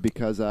remember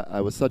because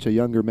I was such a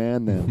younger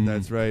man then.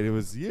 That's right. It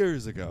was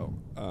years ago,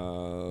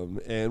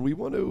 and we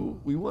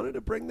wanted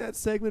to bring that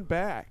segment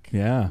back.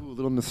 Yeah, Ooh, a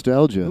little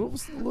nostalgia. A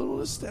little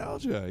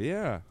nostalgia.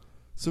 Yeah.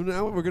 So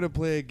now we're gonna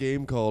play a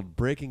game called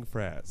Breaking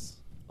Fraz.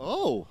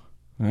 Oh.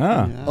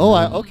 Ah. Yeah.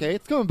 Oh, okay.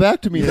 It's coming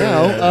back to me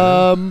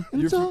now.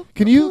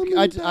 Can you?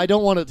 I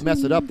don't want to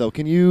mess it up though.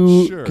 Can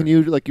you? Sure. Can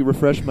you you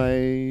refresh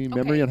my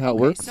memory on how it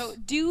works? So,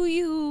 do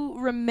you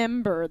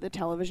remember the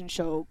television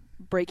show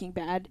Breaking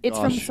Bad? It's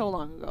from so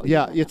long ago.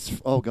 Yeah, it's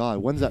God.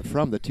 When's that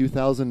from? The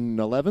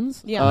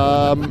 2011s?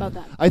 Yeah, about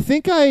that. I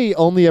think I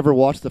only ever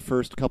watched the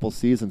first couple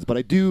seasons, but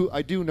I do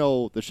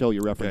know the show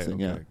you're referencing.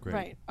 Okay, yeah, great.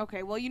 Right.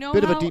 Okay. Well, you know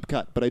bit how of a deep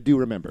cut, but I do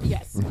remember.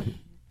 Yes.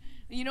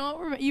 You know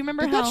what? You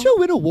remember Did how that show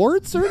win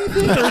awards or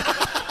anything?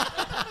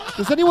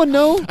 Does anyone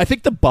know? I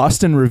think the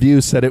Boston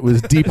Review said it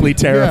was deeply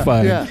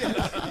terrifying.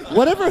 Yeah.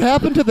 Whatever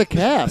happened to the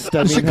cast?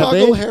 I The mean,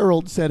 Chicago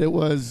Herald said it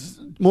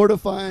was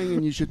mortifying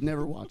and you should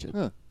never watch it.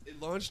 Huh.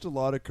 It launched a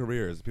lot of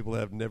careers. People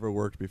that have never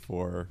worked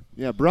before.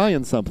 Yeah,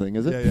 Brian something,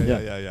 is it?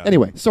 Yeah.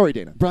 Anyway, sorry,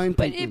 Dana. Brian.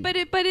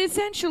 But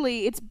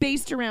essentially, it's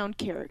based around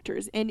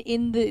characters, and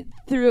in the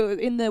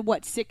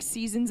 6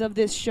 seasons of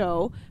this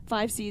show,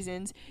 5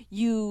 seasons,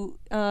 you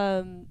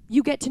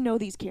get to know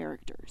these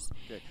characters.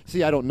 Okay.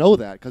 See, I don't know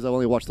that because I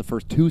only watched the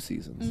first 2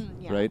 seasons,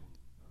 right?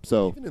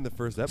 So, even in the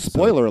first episode,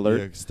 spoiler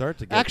alert. you start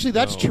to get actually, to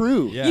that's know.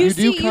 true. Yeah. You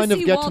do kind of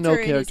get Walter to know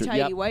in characters. his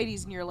tidy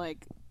whities, and you're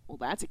like, well,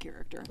 that's a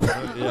character.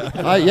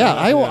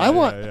 I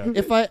want.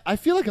 If I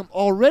feel like I'm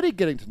already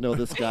getting to know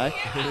this guy,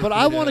 but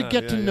I want to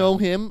get to know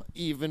him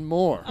even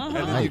more.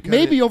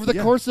 Maybe over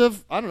the course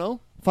of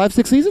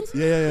 5-6 seasons.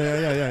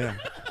 Yeah.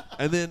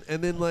 And then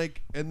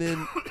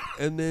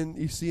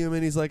you see him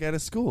and he's like at a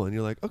school and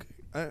you're like, okay,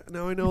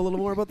 now I know a little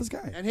more about this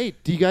guy. And hey,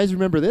 do you guys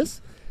remember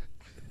this?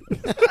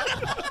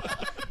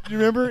 you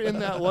remember in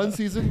that one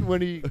season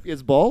when he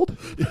is bald?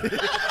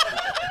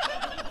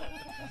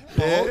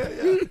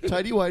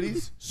 Tidy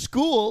whities.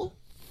 School.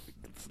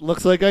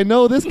 Looks like I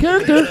know this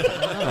character.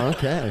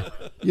 Okay.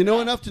 You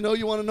know enough to know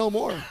you want to know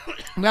more.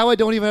 Now I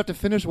don't even have to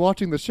finish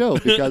watching the show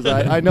because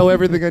I know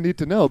everything I need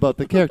to know about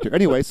the character.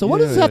 Anyway, so what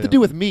does this have to do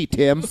with me,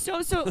 Tim? So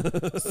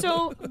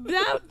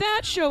that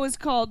show is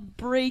called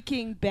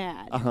Breaking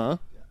Bad. Uh-huh.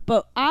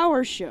 But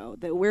our show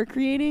that we're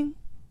creating,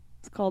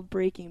 it's called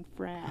Breaking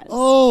Fraz.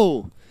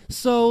 Oh,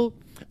 so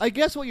I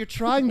guess what you're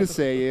trying to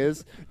say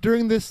is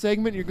during this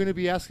segment you're going to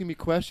be asking me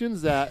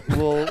questions that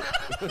will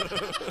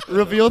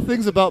reveal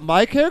things about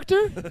my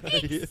character?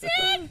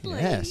 Exactly.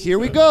 Yes. Here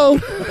we go.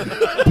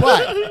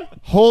 But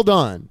hold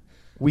on.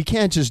 We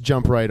can't just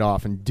jump right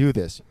off and do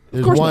this.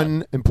 There's course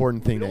one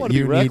important thing don't that wanna be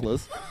you need.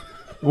 reckless.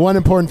 One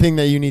important thing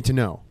that you need to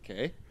know.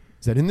 Okay.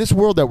 Is that in this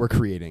world that we're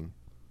creating,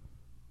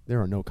 there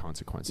are no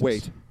consequences.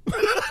 Wait.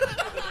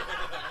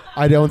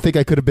 I don't think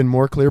I could have been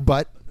more clear,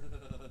 but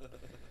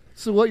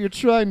So what you're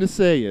trying to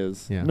say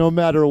is, Yeah. no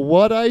matter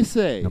what I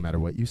say, no matter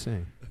what you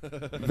say,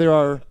 there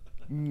are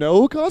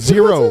no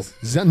consequences?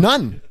 zero,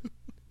 none,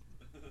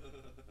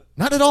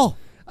 not at all.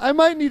 I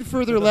might need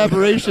further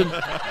elaboration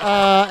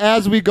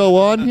as we go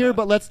on here,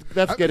 but let's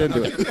get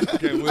into it.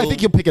 Okay, I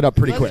think you'll pick it up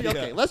pretty quick.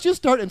 Okay, let's just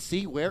start and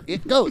see where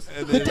it goes.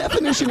 The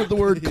definition of the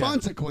word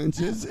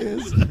consequences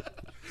is...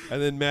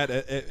 And then Matt,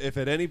 if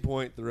at any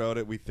point throughout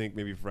it we think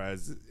maybe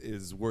Fraz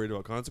is worried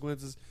about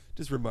consequences,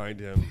 just remind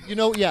him. You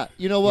know what,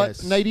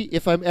 Yes. Nighty?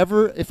 If a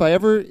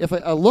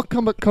look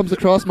comes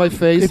across my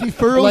face, If he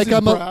furrows like his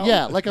I'm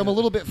brow. like I'm a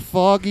little bit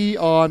foggy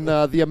on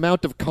the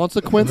amount of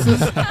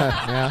consequences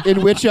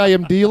in which I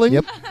am dealing.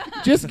 Yep.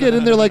 Just get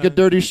in there like a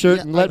dirty shirt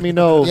and let me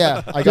know.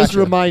 Yeah, I just gotcha.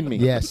 remind me.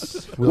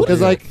 Yes, Because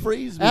do. like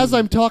Phrase as me.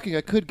 I'm talking,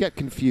 I could get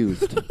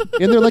confused.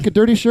 In there like a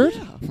dirty shirt?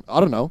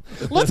 I don't know.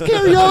 Let's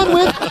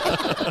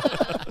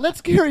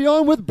carry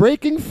on with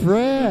Breaking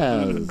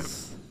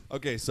Fraz.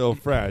 Okay, so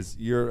Fraz,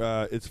 you're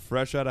it's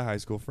fresh out of high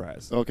school,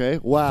 Fraz. Okay.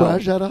 Wow.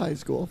 Fresh out of high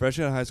school. Fresh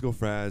out of high school,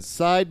 Fraz.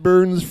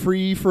 Sideburns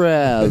free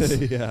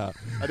Fraz. Yeah.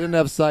 I didn't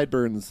have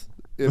sideburns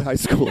in high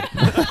school.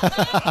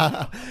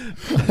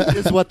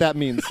 Is what that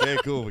means. Okay,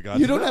 cool. We got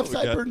You to don't know. have We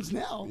got- sideburns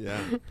now. Yeah.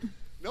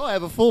 No, I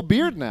have a full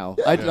beard now.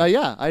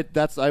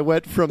 I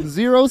went from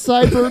 0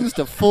 sideburns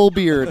to full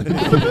beard.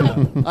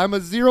 I'm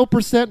a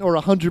 0% or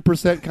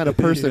 100% kind of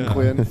person, Yeah.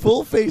 Quinn.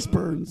 Full face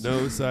burns.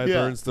 No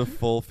sideburns to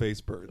full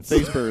face burns.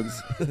 Face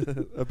burns.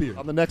 A beard.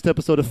 On the next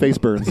episode of Face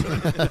Burns.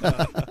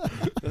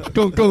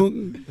 Gung,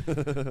 gung.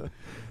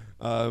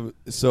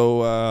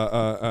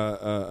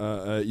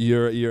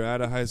 You're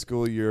out of high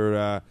school.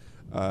 You're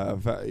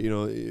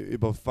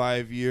about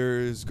 5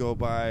 years go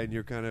by, and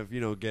you're kind of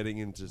getting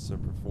into some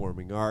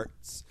performing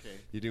arts. Okay.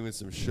 You're doing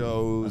some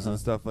shows and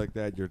stuff like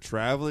that. You're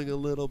traveling a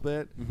little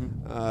bit.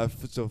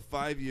 So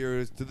 5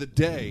 years to the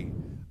day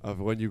of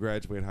when you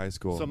graduate high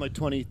school. So I'm like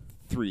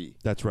 23.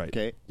 That's right.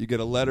 Okay. You get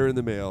a letter in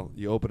the mail.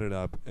 You open it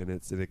up, and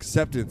it's an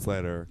acceptance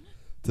letter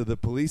to the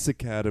Police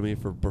Academy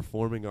for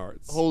Performing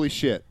Arts. Holy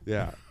shit.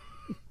 Yeah.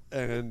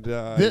 And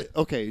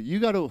okay, you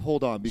got to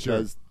hold on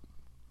because.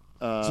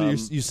 so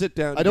you sit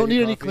down. I don't get need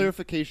your any coffee.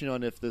 clarification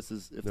on if this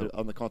is No.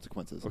 on the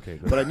consequences. Okay.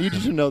 But I need you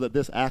to know that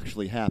this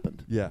actually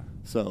happened. Yeah.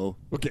 So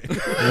Okay.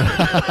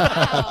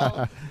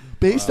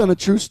 Based on a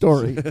true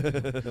story.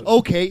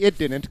 okay, it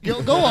didn't.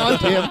 Go on,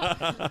 Tim.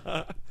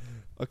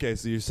 Okay,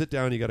 so you sit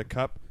down. You got a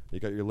cup. You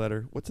got your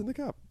letter. What's in the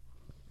cup?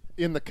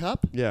 In the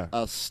cup? Yeah.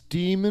 A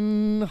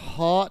steaming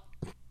hot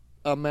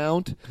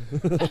amount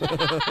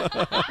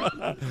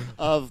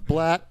of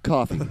black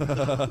coffee.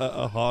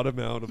 A hot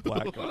amount of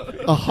black coffee.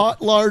 A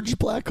hot, large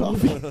black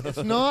coffee.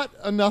 It's not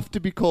enough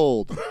to be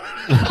cold.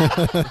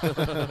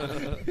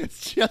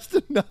 It's just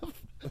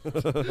enough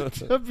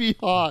to be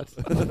hot.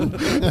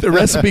 The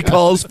recipe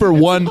calls for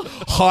 1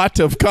 hot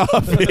of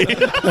coffee.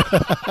 It's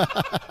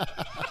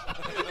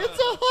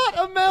a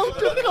hot amount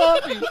of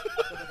coffee.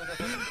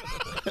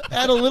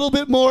 Add a little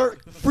bit more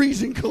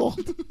freezing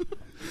cold.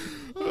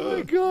 Oh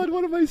my God,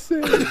 what am I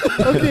saying?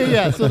 Okay,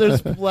 yeah, so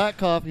there's black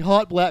coffee,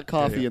 hot black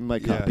coffee in my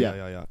cup.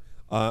 Yeah.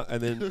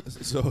 And then,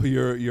 so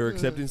your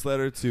acceptance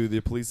letter to the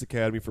Police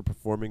Academy for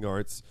Performing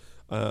Arts.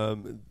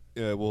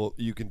 Well,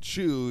 you can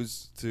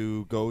choose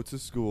to go to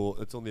school.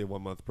 It's only a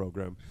 1-month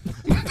program.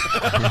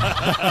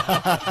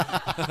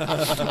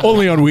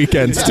 Only on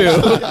weekends, too.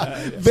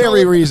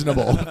 Very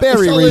reasonable.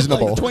 Very Solid,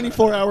 reasonable. Like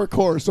 24-hour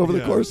course over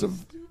the course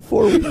of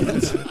 4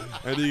 weekends.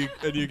 and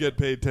you get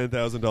paid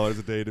 $10,000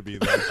 a day to be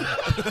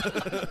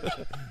there.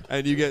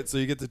 And you get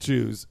to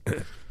choose.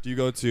 Do you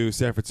go to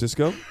San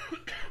Francisco?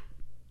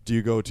 Do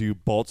you go to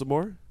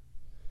Baltimore?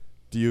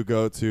 Do you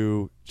go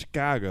to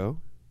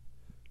Chicago?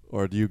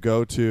 Or do you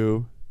go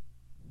to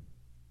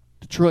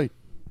Detroit.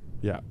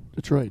 Yeah.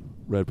 Detroit.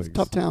 Red Wings. It's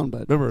a tough town,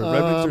 but Remember,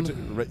 Red Wings are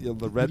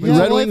the Red Wings.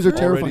 Red Wings are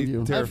already terrifying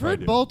you. I've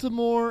heard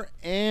Baltimore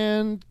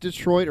and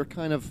Detroit are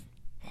kind of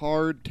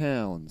hard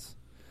towns.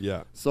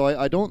 Yeah. So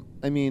I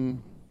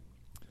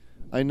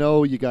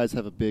know you guys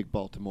have a big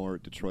Baltimore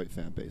Detroit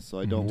fan base, so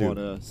I don't Do. want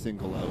to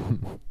single out.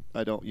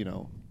 I don't,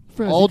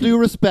 all due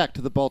respect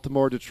to the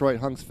Baltimore, Detroit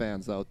Hunks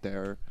fans out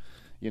there,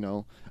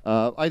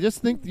 I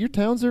just think your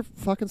towns are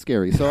fucking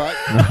scary. So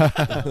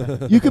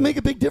You can make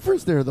a big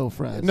difference there, though,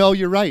 Fraz. No,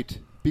 you're right.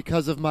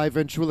 Because of my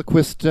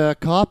ventriloquist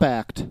cop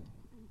act.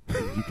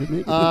 You could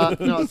make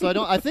no, so I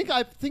don't. I think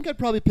I'd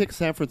probably pick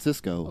San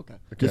Francisco. Okay.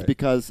 Just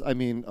because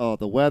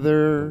the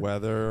weather,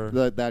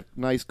 that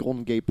nice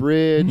Golden Gate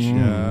Bridge,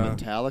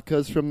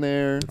 Metallica's from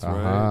there. That's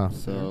right.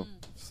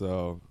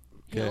 So.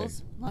 Okay.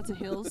 Hills, lots of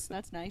hills.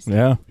 That's nice.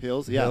 Yeah.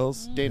 Hills, yeah.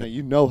 Hills. Dana,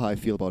 you know how I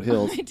feel about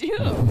hills. I do.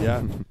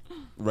 Yeah.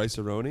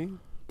 Rice-A-Roni.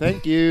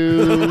 Thank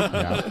you.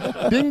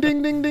 Ding,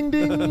 ding, ding, ding,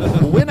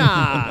 ding.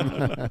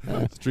 Winner.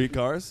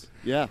 Streetcars.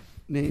 Yeah.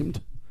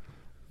 Named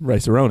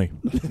Rice-A-Roni.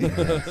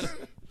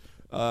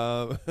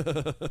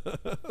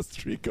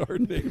 Streetcar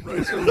named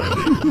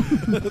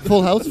Rice-A-Roni.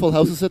 Full House. Full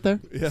House is set there.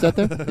 Yeah, Set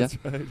there. that's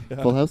yeah. right.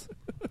 Yeah. Full House.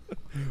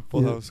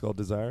 Full House called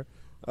Desire.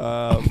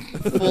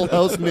 Full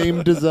House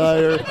named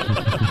Desire.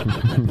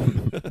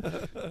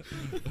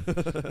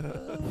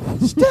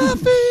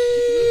 Stuffy!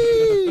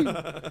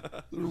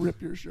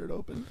 Rip your shirt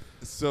open.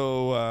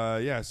 So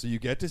so you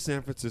get to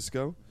San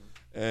Francisco,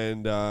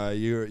 and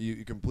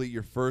you complete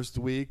your first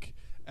week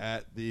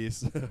at the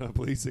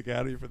Police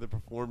Academy for the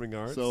Performing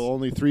Arts. So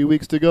only 3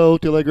 weeks to go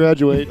till I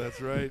graduate.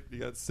 That's right. You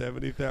got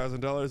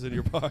 $70,000 in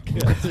your pocket.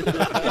 It's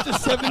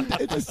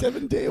a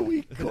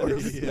 7-day-a-week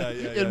course.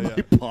 In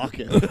my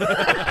pocket.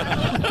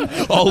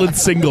 All in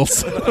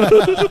singles.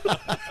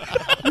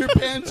 Your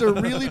pants are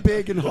really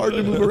big and hard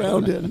to move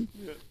around in.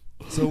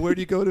 So where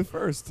do you go to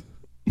first?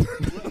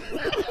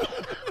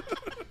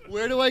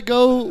 Where do I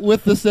go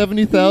with the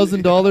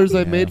 $70,000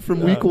 I made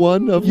from week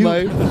one of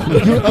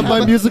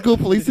my musical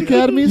Police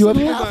Academy? You have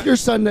half your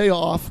Sunday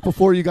off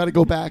before you got to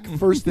go back.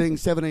 First thing,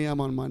 7 a.m.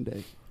 on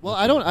Monday. Well,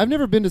 I've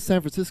never been to San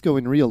Francisco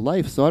in real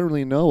life, so I don't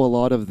really know a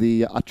lot of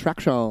the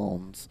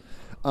attractions.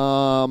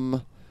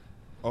 Oh,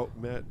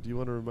 Matt, do you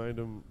want to remind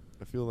him?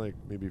 I feel like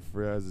maybe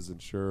Fraz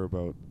isn't sure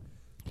about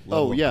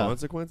level of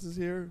consequences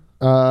here.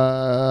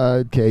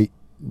 Okay.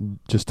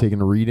 Just taking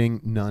a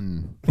reading.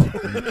 None.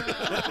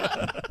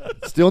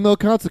 Still no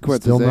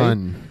consequences. Still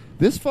none.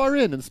 This far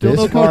in and still This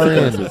no far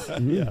consequences.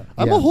 in.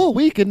 I'm a whole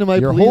week into my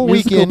You're a whole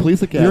week in.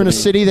 Police Academy. You're in a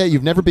city that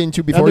you've never been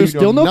to before. And there's you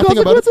still know no nothing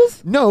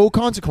consequences? About it. No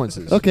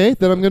consequences. Okay,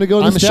 then I'm going to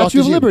go to I'm the as shocked Statue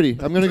as of you. Liberty.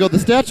 I'm going to go to the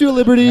Statue of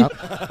Liberty.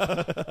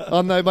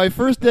 On my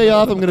first day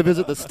off, I'm going to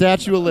visit the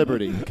Statue of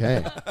Liberty.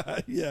 Okay.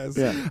 Yes.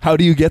 Yeah. How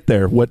do you get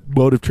there? What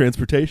mode of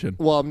transportation?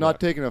 Well, I'm not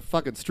taking a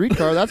fucking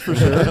streetcar, that's for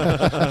sure.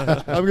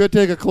 I'm going to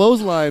take a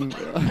clothesline.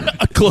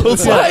 A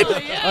clothesline?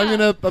 I'm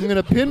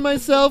gonna pin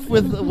myself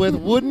with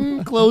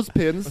wooden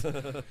clothespins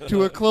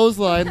to a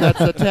clothesline that's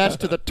attached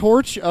to the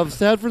torch of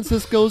San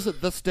Francisco's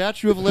The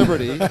Statue of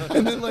Liberty,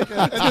 and then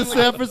the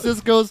San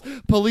Francisco's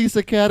Police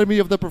Academy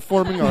of the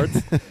Performing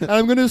Arts. And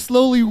I'm gonna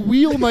slowly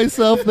wheel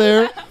myself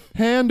there,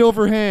 hand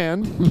over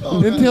hand,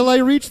 until I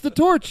reach the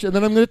torch, and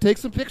then I'm gonna take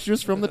some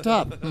pictures from the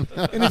top.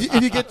 And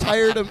if you get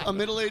tired, a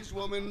middle-aged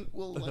woman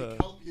will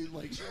help you.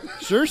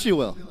 Sure, she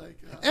will.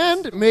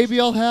 And maybe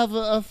I'll have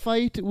a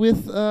fight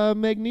with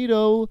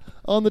Magneto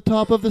on the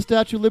top of the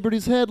Statue of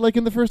Liberty's head, like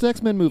in the first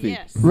X-Men movie.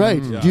 Yes.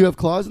 Right. Do you have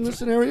claws in this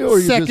scenario? Or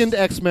Second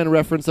X-Men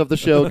reference of the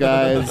show,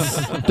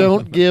 guys.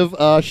 Don't give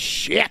a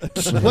shit.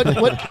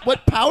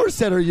 What power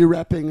set are you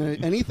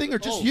repping? Anything or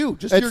just you?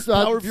 Just your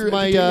power of your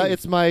entertaining?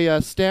 It's my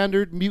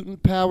standard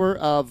mutant power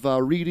of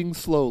reading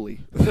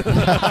slowly.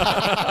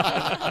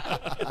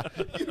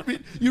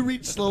 You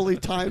read slowly,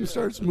 time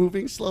starts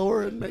moving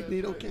slower, and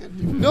Magneto can't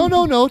do it.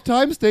 No.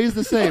 Time stays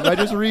the same. I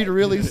just read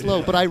really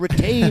slow, but I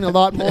retain a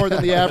lot more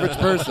than the average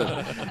person.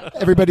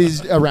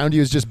 Everybody's around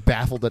you is just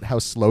baffled at how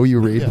slow you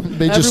read.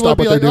 They just Everyone stop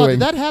be what they're like, doing.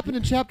 that happened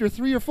in chapter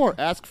 3 or 4.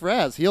 Ask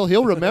Fraz.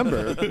 He'll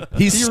remember.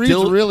 He reads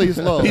still really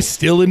slow. He's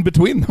still in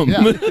between them.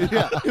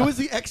 Yeah. It was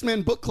the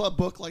X-Men book club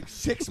book like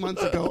 6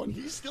 months ago, and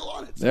he's still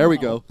on it. There we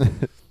go.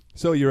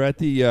 So you're at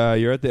the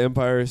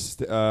Empire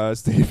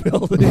State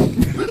Building.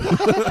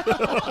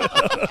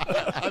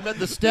 I'm at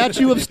the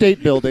Statue of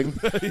State Building.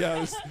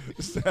 Yeah,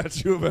 the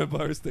Statue of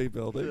Empire State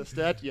Building.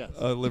 Yes.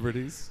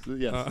 Liberties.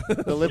 Yes.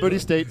 The Liberty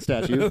State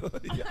statue.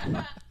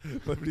 Yeah.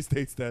 Liberty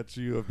State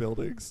statue of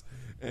buildings.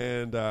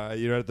 And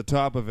you're at the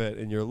top of it,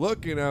 and you're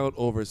looking out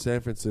over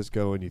San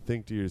Francisco, and you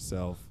think to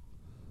yourself,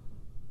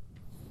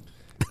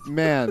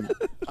 man,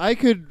 I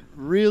could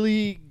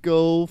really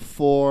go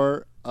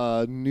for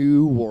a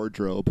new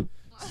wardrobe.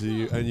 So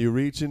you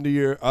reach into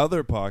your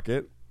other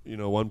pocket.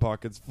 One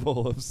pocket's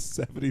full of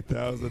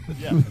 70,000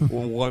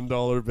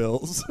 $1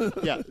 bills.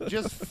 Yeah,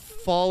 just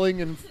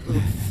falling and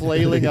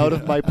flailing out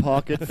of my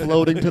pocket,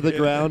 floating to the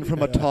ground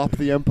from atop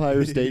the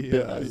Empire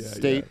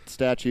State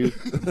statue.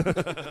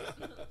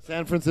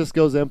 San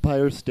Francisco's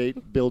Empire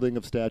State Building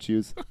of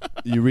statues.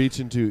 You reach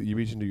into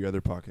your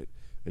other pocket,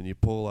 and you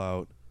pull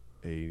out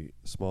a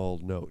small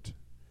note.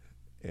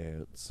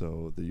 And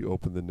so you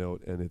open the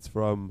note, and it's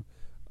from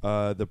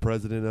the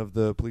president of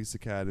the Police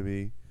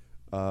Academy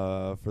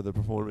for the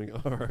Performing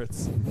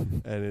Arts.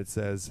 And it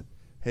says,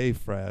 "Hey,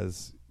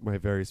 Fraz, my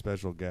very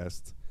special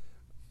guest.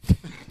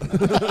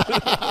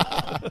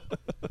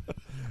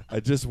 I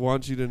just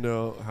want you to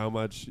know how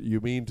much you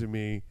mean to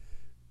me.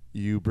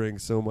 You bring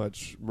so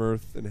much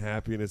mirth and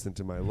happiness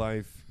into my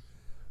life.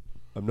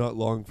 I'm not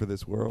long for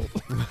this world.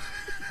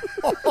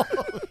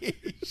 Holy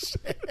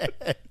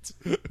shit.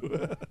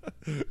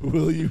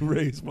 Will you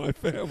raise my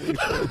family?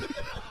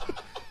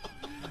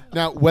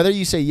 Now, whether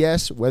you say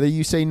yes, whether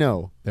you say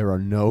no, there are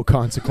no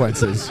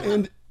consequences.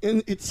 And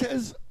it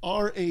says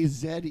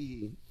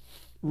R-A-Z-E,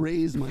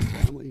 raise my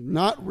family,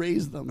 not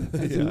raise them,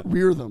 as in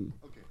rear them.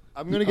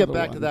 I'm going to get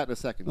back to that in a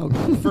second.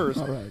 Okay. First,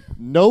 All right.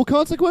 no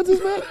consequences,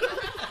 Matt?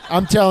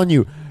 I'm telling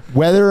you,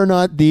 whether or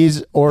not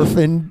these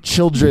orphan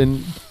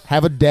children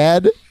have a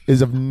dad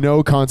is of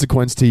no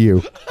consequence to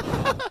you.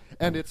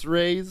 And it's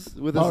raise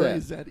with a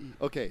Z. R-A-Z-E.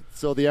 Okay,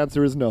 so the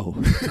answer is no.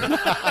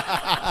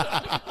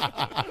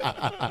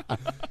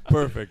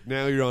 Perfect.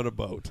 Now you're on a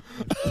boat.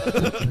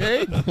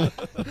 Okay.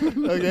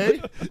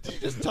 Okay. You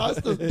just toss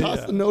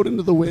the note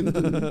into the wind.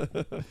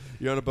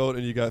 You're on a boat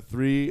and you got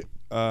three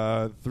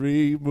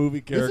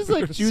movie characters.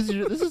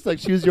 This is like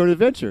choose your own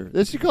adventure.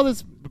 They should call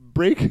this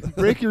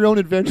break your own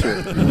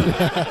adventure.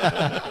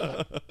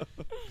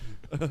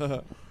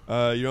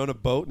 You're on a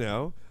boat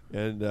now,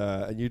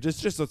 and you're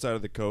just outside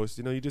of the coast.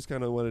 You know, you just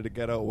kind of wanted to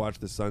get out and watch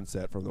the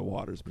sunset from the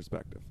water's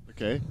perspective.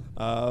 Okay.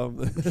 As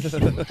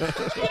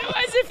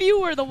if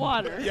you were the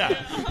water.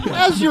 Yeah.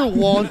 As you're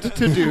wont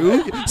to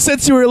do.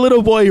 Since you were a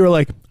little boy, you were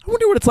like, I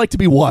wonder what it's like to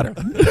be water.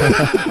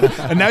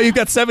 And now you've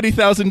got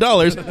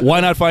 $70,000. Why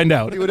not find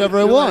out? Do whatever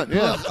I want.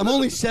 Like, Yeah. I'm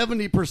only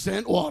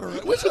 70% water. I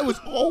wish I was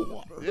all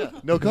water. Yeah.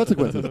 No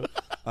consequences.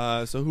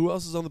 So who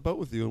else is on the boat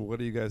with you, and what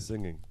are you guys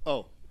singing?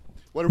 Oh.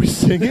 What are we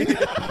singing?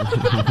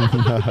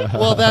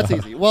 Well, that's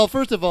easy. Well,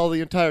 first of all,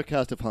 the entire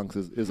cast of Hunks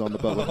is on the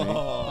boat with me.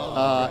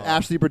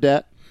 Ashley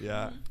Burdett.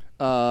 Yeah.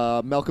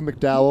 Malcolm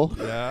McDowell.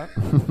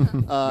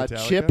 Yeah.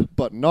 Chip,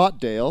 but not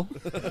Dale.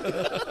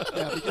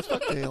 Yeah, because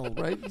fuck Dale,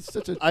 right? He's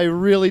such a... I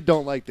really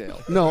don't like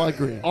Dale. No, I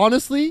agree.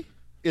 Honestly,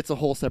 it's a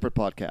whole separate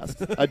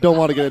podcast. I don't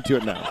want to get into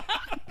it now.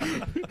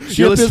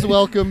 Chip is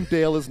welcome,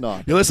 Dale is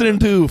not. You're listening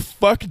to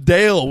Fuck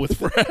Dale with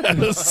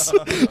Fraz.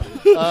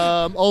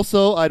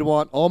 Also, I'd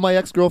want all my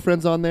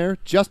ex-girlfriends on there.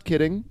 Just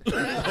kidding.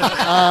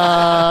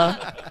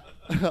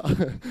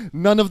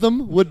 None of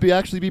them would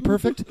actually be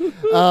perfect.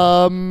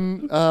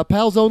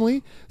 Pals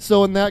only.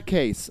 So in that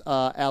case,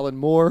 Alan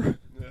Moore,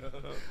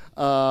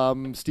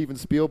 Steven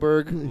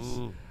Spielberg,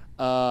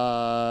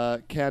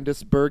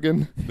 Candice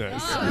Bergen,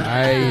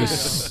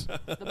 Nice.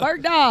 The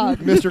Bark Dog.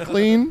 Mr.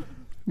 Clean.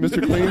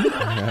 Mr. Clean.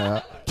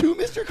 Two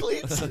Mr.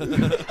 Cleans.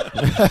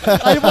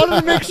 I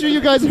wanted to make sure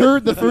you guys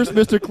heard the first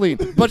Mr. Clean,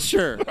 but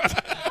sure.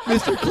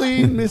 Mr.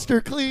 Clean,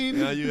 Mr. Clean.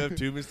 Now you have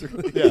two Mr.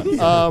 Clean.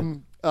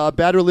 Yeah.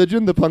 Bad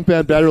Religion, the punk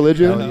band Bad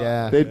Religion. Oh,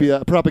 yeah. They'd be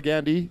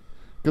Propagandy,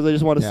 because I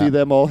just want to see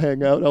them all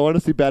hang out. I want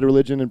to see Bad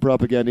Religion and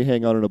Propagandy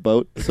hang out on a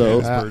boat.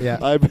 So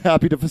I'm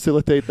happy to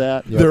facilitate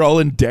that. Yep. They're all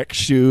in deck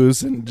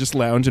shoes and just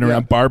lounging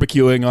around,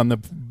 barbecuing on the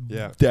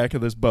deck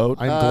of this boat.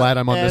 I'm glad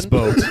I'm on this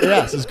boat.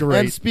 Yeah. This is great.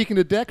 And speaking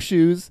of deck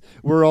shoes,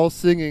 we're all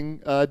singing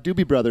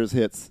Doobie Brothers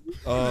hits.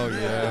 Oh,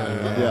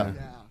 yeah.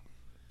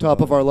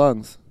 Top of our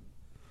lungs.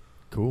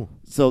 Cool.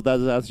 So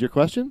that's your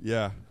question?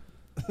 Yeah.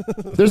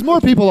 There's more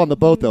people on the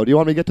boat, though. Do you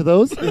want me to get to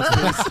those?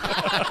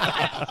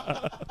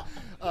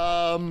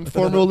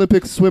 Former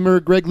Olympic swimmer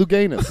Greg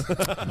Louganis.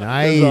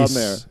 Nice. Is on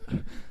there.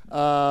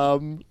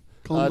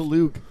 Call him the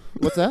Luke.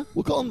 What's that?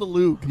 We'll call him the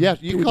Luke. Yeah,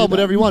 you can call him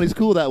whatever you want. He's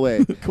cool that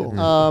way. Cool.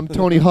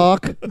 Tony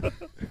Hawk.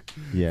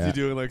 Is he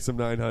doing like some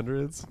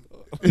 900s?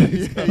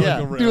 He's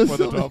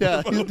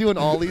doing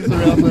ollies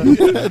around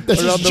the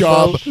That's around his the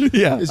job. boat.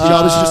 Yeah. His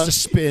job is just to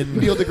spin.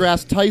 Neil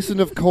deGrasse Tyson,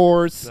 of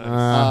course.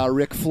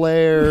 Ric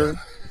Flair.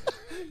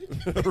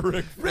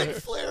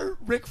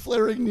 Ric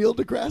Flairing Neil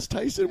deGrasse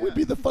Tyson would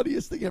be the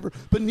funniest thing ever.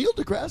 But Neil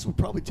deGrasse would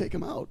probably take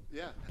him out.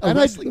 Yeah. A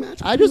wrestling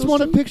match. I just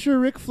want to picture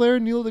Ric Flair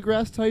and Neil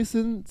deGrasse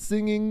Tyson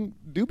singing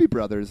Doobie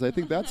Brothers. I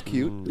think that's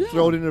cute.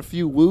 Throw it in a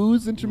few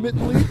woos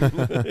intermittently.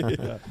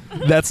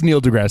 That's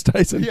Neil deGrasse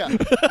Tyson. Yeah.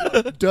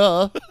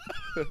 Duh.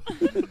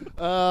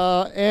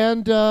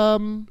 And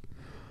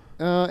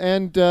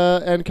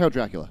Count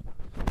Dracula.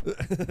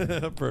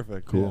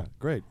 Perfect. Cool. Yeah.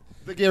 Great.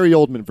 The Gary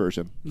Oldman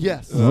version.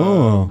 Yes.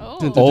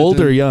 Old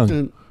or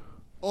young?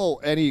 Oh,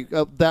 any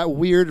that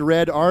weird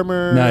red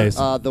armor. Nice.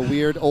 The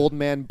weird old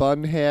man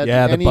bun head.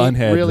 Yeah, the bun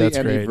head, Really, that's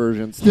any great.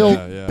 version. Still,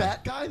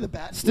 Bat guy, the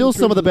Bat. still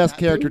some of the best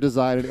character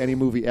design in any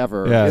movie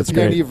ever. Yeah, it's it's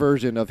great. any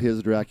version of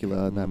his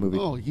Dracula in that movie.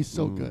 Oh, he's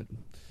so good.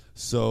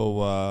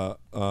 So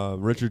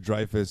Richard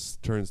Dreyfuss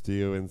turns to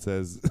you and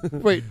says,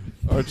 Wait,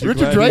 "Aren't you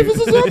Richard glad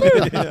Dreyfuss is on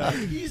there? Yeah.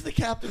 He's the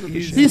captain of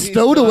the ship. He's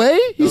stowed away?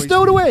 He's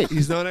stowed away.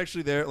 He's not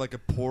actually there. Like a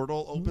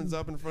portal opens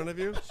up in front of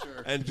you,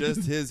 and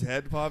just his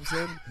head pops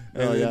in,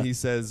 and then he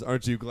says,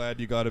 "Aren't you glad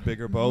you got a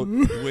bigger boat?"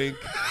 Wink.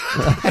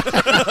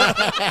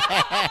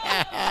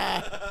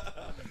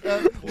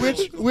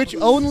 Which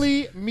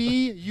only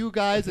me, you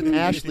guys, and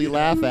Ashley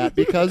laugh at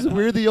because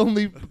we're the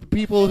only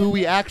people who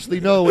we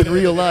actually know in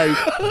real life.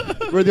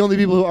 We're the only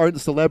people who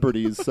aren't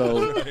celebrities.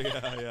 So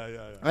yeah.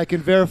 I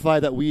can verify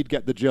that we'd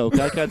get the joke.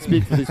 I can't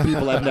speak for these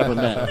people I've never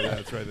met.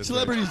 That's right.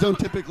 Celebrities don't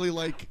typically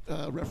like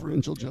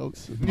referential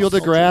jokes. Neil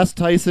deGrasse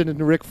Tyson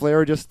and Ric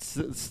Flair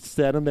just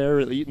standing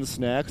there eating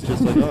snacks,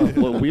 just like, oh,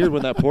 well, weird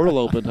when that portal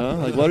opened, huh?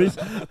 Like, what is?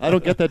 I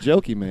don't get that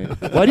joke he made.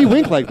 Why do you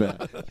wink like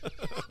that?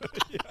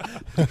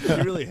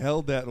 He really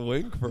held that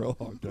wink for a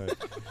long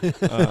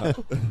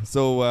time.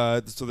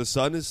 So the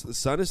sun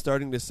is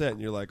starting to set,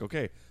 and you're like,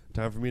 okay,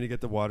 time for me to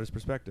get the water's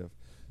perspective.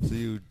 So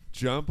you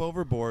jump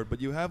overboard, but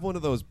you have one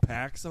of those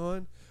packs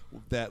on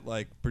that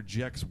like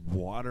projects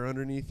water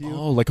underneath you.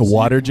 Oh, like a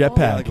water jet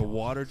pack. Like a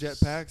water jet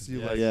pack. So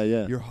you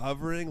Yeah. you're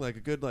hovering like a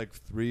good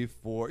 3,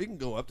 4. You can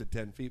go up to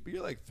 10 feet, but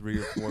you're like 3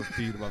 or 4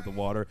 feet above the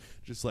water,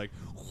 just like.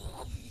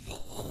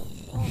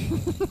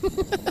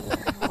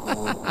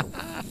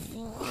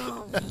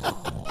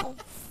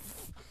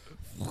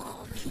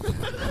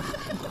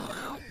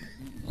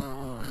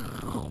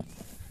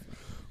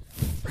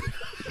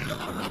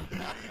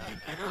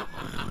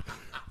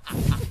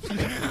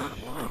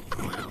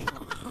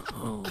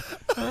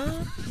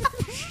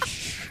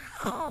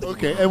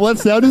 Okay, and what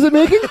sound is it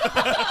making?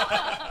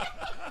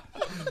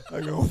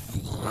 I go.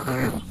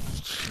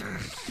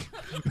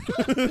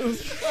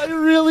 I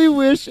really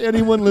wish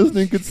anyone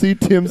listening could see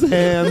Tim's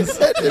hands.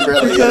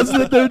 Because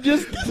they're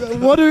just,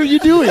 what are you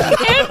doing? And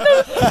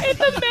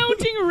the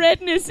mounting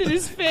redness in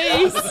his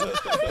face.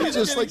 It's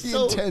just like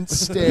the intense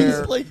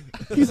stare.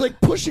 He's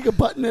like pushing a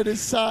button at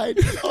his side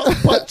a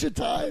bunch of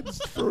times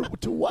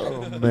to wipe.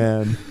 Oh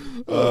man,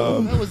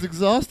 that was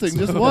exhausting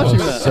just watching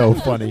that. So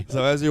funny.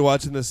 So as you're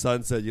watching the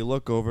sunset, you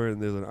look over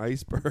and there's an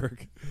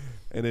iceberg,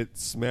 and it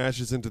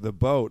smashes into the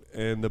boat,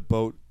 and the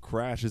boat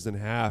crashes in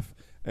half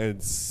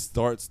and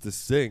starts to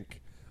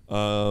sink.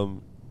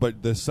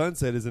 But the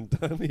sunset isn't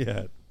done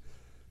yet.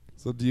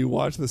 So do you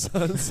watch the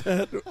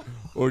sunset,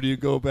 or do you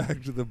go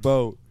back to the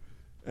boat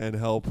and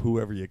help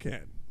whoever you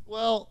can?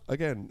 Well,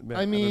 again, Matt,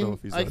 I mean, don't know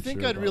if he's I not think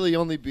sure I'd about really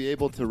only be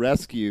able to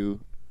rescue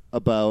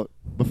about,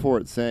 before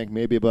it sank,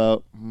 maybe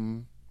about,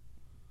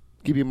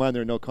 keep in mind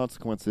there are no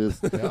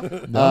consequences,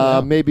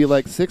 maybe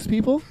like 6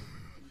 people?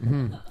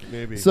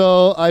 Maybe.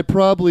 So I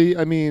clearly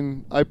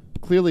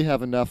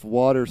have enough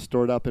water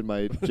stored up in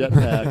my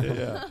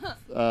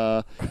jetpack.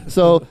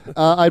 So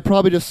I'd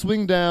probably just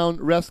swing down,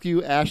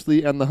 rescue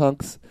Ashley and the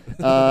hunks,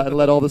 and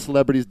let all the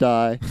celebrities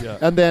die. Yeah.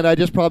 And then I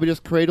probably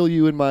just cradle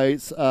you in my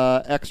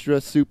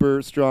extra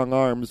super strong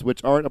arms,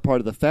 which aren't a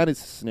part of the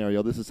fantasy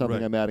scenario. This is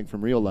something I'm adding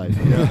from real life.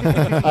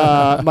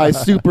 My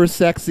super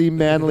sexy,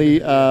 manly,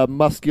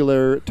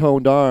 muscular,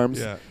 toned arms.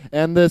 Yeah.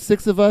 And the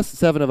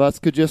 7 of us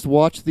could just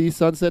watch the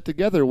sunset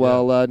together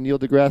while Neil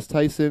deGrasse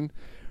Tyson,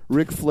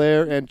 Ric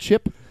Flair, and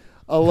Chip,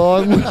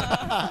 along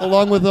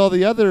with all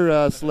the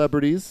other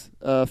celebrities,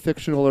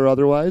 fictional or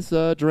otherwise,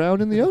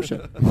 drown in the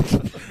ocean.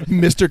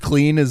 Mr.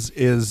 Clean is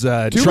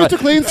Mr.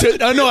 Cleans?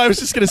 No, I was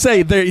just gonna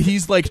say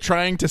he's like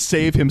trying to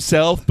save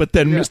himself, but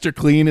then Mr.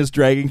 Clean is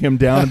dragging him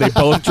down, and they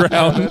both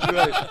drown. That's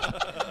right.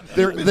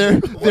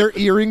 Their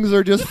earrings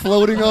are just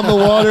floating on the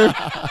water.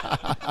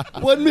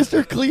 One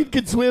Mr. Clean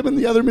can swim, and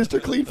the other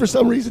Mr. Clean for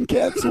some reason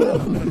can't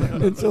swim,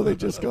 and so they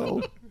just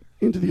go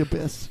into the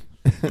abyss.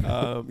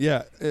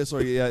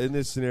 In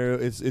this scenario,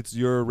 it's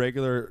your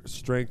regular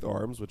strength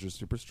arms, which are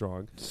super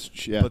strong.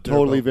 Yeah, but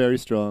totally very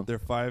strong. They're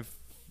 5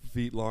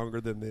 feet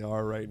longer than they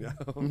are right now.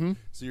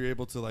 So you're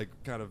able to like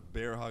kind of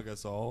bear hug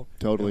us all.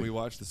 Totally. And we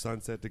watch the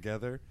sunset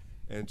together,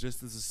 and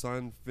just as the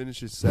sun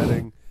finishes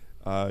setting,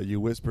 you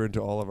whisper into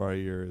all of our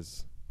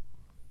ears,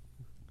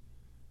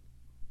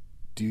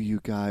 "Do you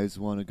guys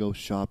want to go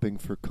shopping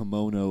for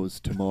kimonos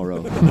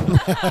tomorrow?"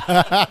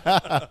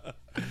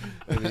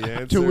 And the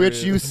answer to which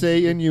is you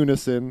say in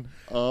unison,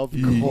 "Of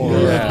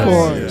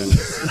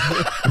course."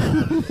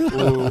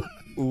 Yes.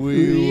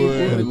 We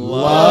would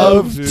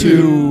love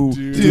to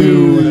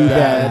do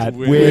that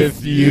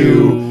with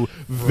you.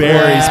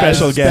 Very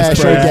special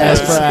guest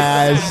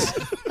prize.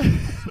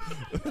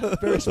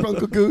 Very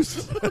Sprunkle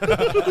Goose.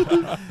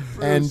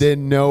 And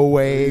in no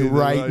way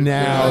right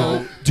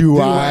now do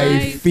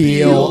I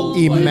feel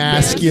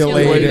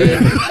emasculated.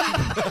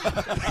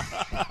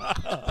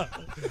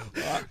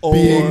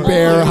 Being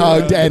bear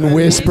hugged and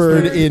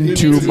whispered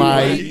into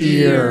my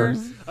ear.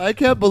 I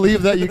can't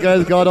believe that you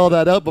guys got all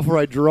that out before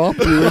I dropped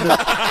you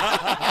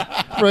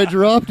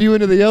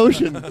into the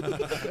ocean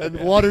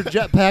and water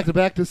jetpacked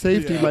back to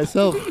safety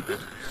myself.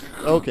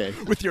 Okay.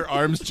 With your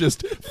arms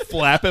just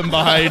flapping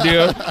behind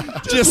you,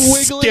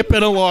 just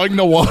skipping along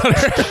the water.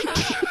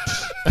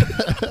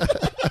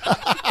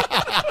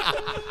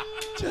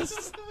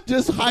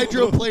 Just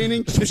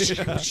hydroplaning.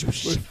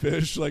 with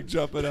fish like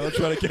jumping out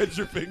trying to catch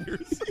your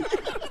fingers.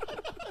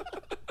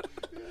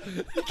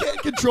 You can't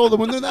control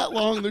them when they're that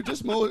long. They're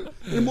just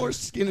more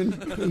skin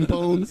and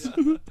bones.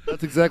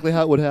 That's exactly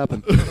how it would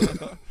happen.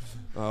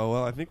 Oh,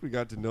 well, I think we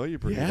got to know you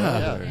pretty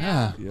well.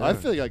 Yeah. there. I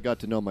feel like I got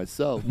to know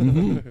myself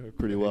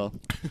pretty well.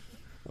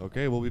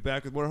 Okay, we'll be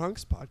back with more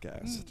Hunks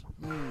podcast.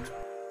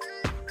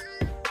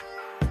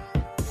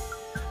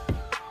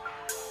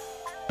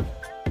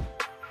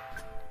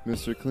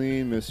 Mr.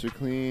 Clean, Mr.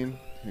 Clean,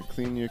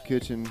 clean your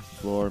kitchen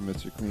floor,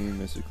 Mr. Clean,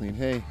 Mr. Clean.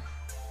 Hey,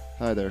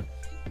 Hi there.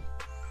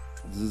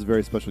 This is a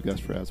very special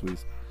guest for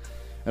Asweez.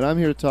 And I'm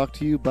here to talk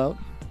to you about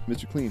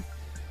Mr. Clean.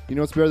 You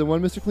know what's better than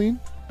one Mr. Clean?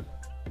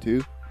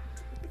 2.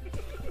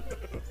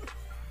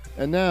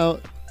 And now,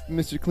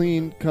 Mr.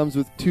 Clean comes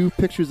with 2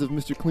 pictures of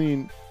Mr.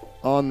 Clean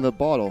on the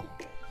bottle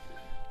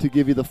to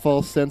give you the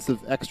false sense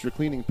of extra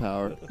cleaning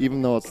power,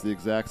 even though it's the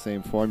exact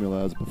same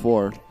formula as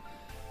before.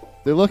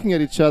 They're looking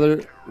at each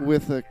other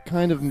with a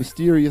kind of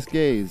mysterious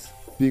gaze,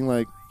 being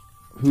like,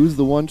 who's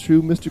the one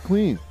true Mr.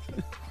 Clean?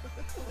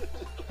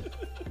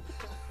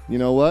 You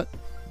know what?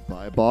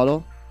 Buy a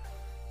bottle,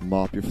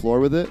 mop your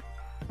floor with it,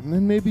 and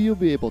then maybe you'll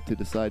be able to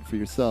decide for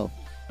yourself.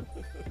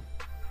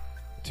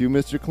 2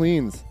 Mr.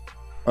 Cleans.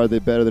 Are they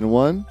better than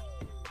 1?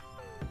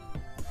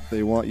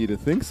 They want you to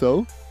think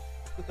so.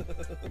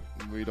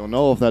 We don't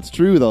know if that's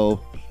true, though.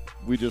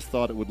 We just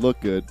thought it would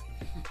look good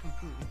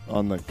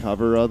on the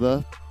cover of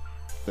the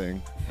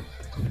thing.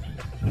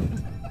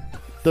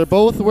 They're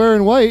both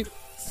wearing white,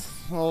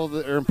 so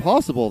they're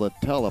impossible to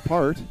tell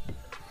apart.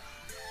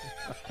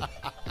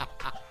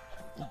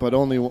 But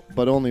only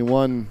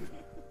one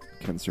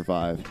can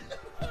survive.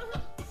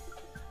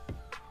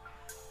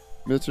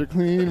 Mr.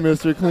 Clean,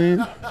 Mr.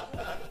 Clean.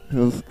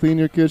 He'll clean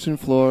your kitchen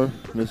floor.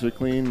 Mr.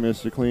 Clean,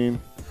 Mr. Clean.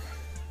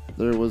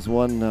 There was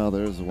one, now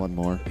there's one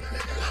more.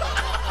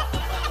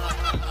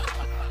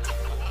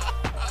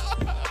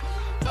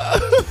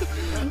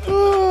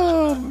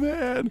 Oh,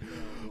 man.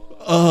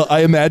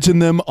 I imagine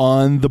them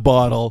on the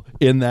bottle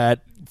in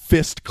that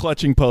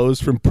fist-clutching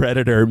pose from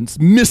Predator.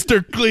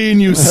 Mr.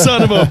 Clean, you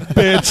son of a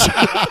bitch.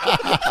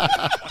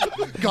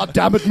 God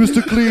damn it,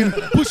 Mr. Clean.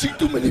 Pushing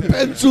too many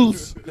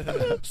pencils.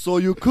 So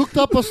you cooked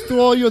up a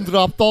straw and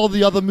dropped all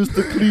the other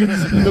Mr.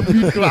 Cleans in the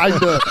meat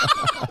grinder.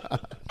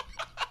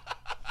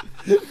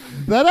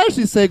 That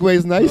actually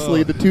segues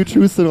nicely to 2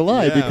 Truths and a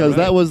Lie, because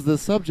that was the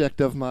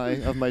subject of my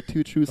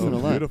 2 Truths and a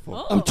Lie. Beautiful.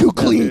 I'm too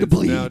clean to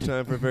bleed. Now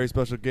time for a very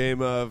special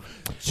game of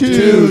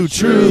 2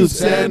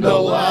 Truths and a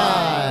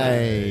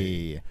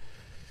Lie.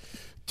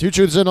 2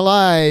 Truths and a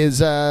Lie is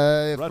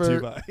Brought to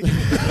you by.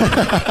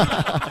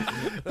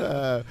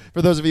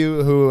 for those of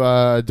you who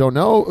don't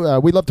know,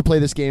 we love to play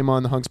this game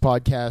on the Hunks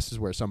Podcast, is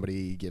where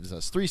somebody gives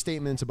us 3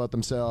 statements about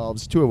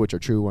themselves, 2 of which are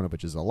true, 1 of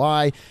which is a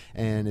lie,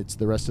 and it's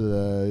the rest of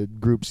the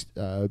group's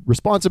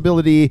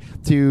responsibility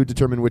to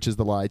determine which is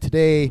the lie.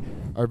 Today,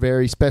 our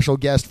very special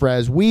guest,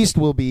 Fraz Wiest,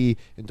 will be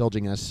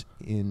indulging us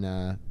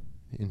in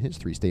his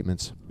 3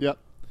 statements. Yep.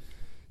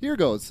 Here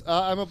goes.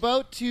 I'm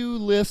about to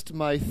list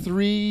my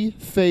 3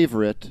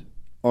 favorite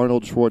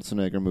Arnold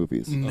Schwarzenegger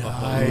movies.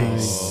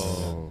 Nice.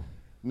 Oh.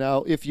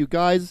 Now, if you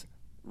guys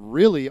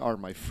really are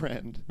my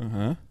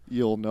friend,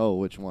 you'll know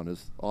which one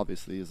is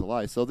a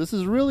lie. So this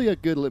is really a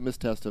good litmus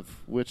test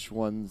of which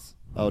ones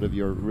out of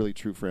your really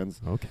true friends,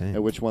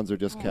 and which ones are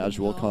just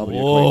casual comedy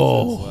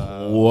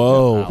acquaintances.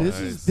 Whoa.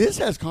 This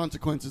has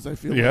consequences, I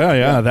feel.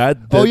 That.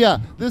 Oh yeah,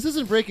 this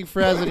isn't Breaking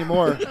Fraz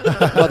anymore,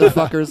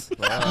 motherfuckers.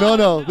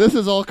 No, this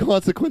is all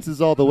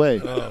consequences all the way.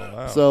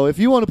 So if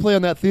you want to play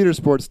on that theater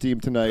sports team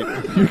tonight,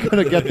 you're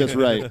gonna get this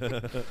right.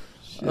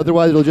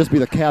 Otherwise, it'll just be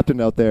the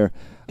captain out there.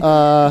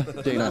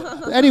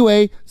 Dana.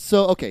 Anyway,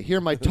 so okay, here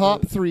are my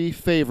top 3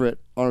 favorite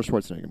Arnold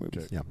Schwarzenegger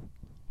movies. Yeah.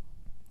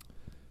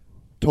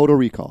 Total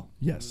Recall.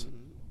 Yes.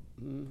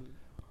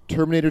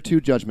 Terminator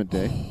 2 Judgment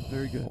Day.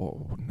 Very good.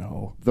 Oh,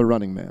 no. The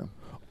Running Man.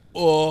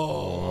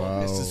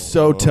 This is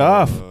so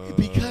tough.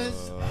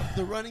 Because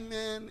The Running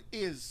Man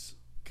is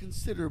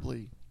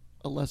considerably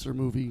a lesser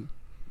movie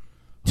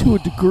to a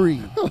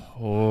degree.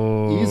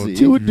 Easy.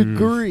 To a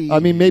degree. I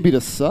mean, maybe to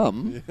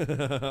some.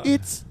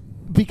 It's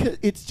because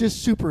it's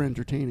just super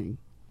entertaining.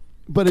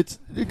 But it's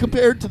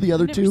compared to the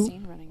other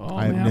 2.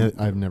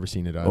 I've never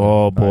seen it either.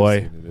 Oh,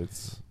 boy.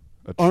 It's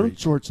Arnold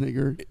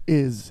Schwarzenegger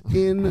is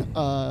in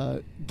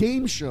a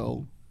game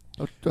show,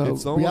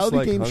 it's almost reality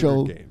like game Hunger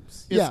show.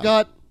 Games. It's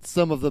got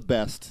some of the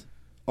best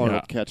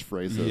Arnold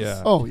catchphrases.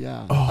 Yeah. Oh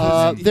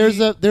yeah.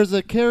 There's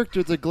a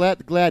character. The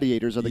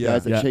gladiators are the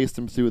guys that Yeah. chased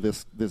him through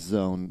this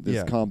zone,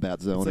 this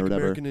combat zone It's or like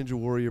whatever. American Ninja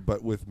Warrior,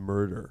 but with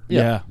murder.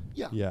 Yeah.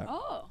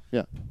 Oh.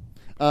 Yeah.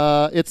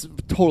 It's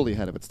totally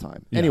ahead of its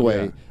time. Yeah.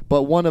 Anyway, Yeah.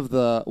 but one of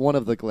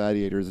the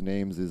gladiators'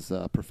 names is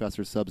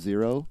Professor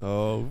Sub-Zero.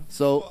 Oh.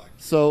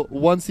 So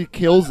once he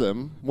kills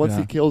him,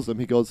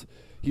 he goes.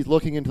 He's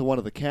looking into one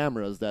of the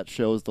cameras that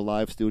shows the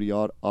live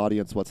studio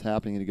audience what's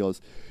happening, and he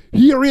goes,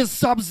 "Here is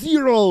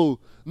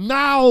Sub-Zero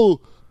now."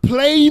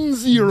 Plane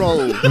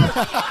Zero.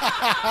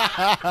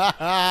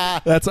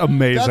 That's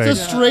amazing. That's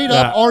a straight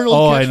up Arnold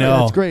Oh, catchphrase. I know.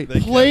 That's great.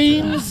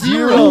 Plane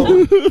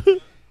Zero.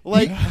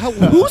 Like,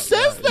 who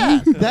says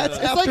that? That's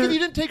it's like if you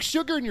didn't take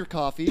sugar in your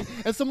coffee,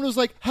 and someone was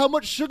like, "How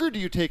much sugar do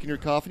you take in your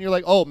coffee?" And you're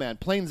like, "Oh man,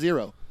 plain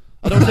 0.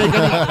 I don't take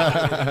any."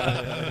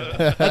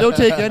 I don't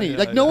take any.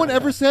 Like, no one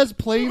ever says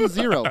plain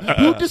 0.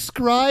 Who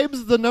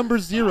describes the number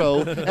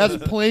 0 as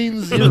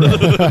plain 0?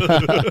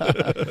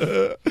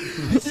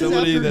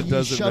 Somebody that he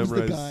doesn't shoves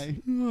memorize. the guy.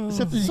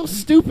 Except that So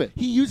stupid.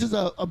 He uses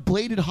a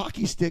bladed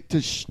hockey stick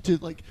to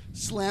like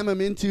slam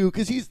him into,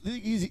 because he's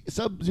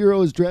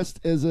Sub-Zero is dressed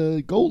as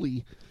a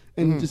goalie,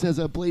 and just has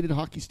a bladed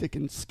hockey stick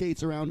and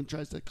skates around and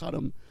tries to cut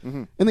him.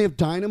 Mhm. And they have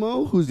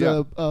Dynamo, who's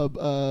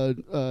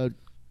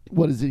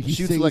what is it? He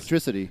Shoots sings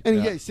electricity.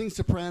 and he sings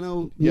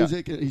soprano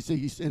music, and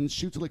he and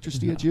shoots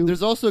electricity at you.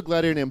 There's also a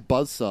gladiator named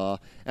Buzzsaw,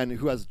 and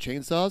who has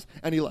chainsaws,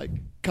 and he like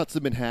cuts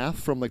them in half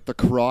from like the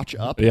crotch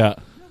up. Yeah.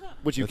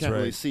 Which you That's can't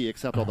really right. see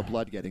except all the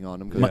blood getting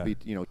on him because Yeah.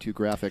 it'd be too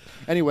graphic.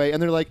 Anyway,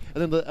 and they're like,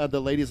 and then the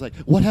lady's like,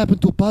 "What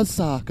happened to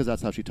Buzzsaw?" Because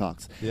that's how she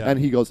talks. Yeah. And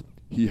he goes,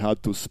 "He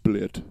had to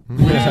split," which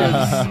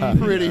is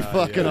pretty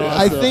fucking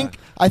awesome.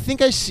 I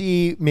think I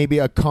see maybe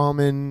a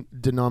common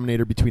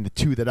denominator between the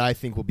two that I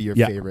think will be your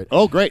Yeah. favorite.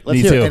 Oh, great! Let's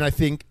Me hear too. it. And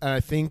I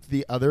think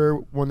the other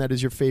one that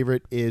is your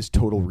favorite is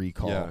Total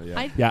Recall.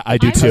 Yeah, I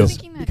do too.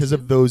 Because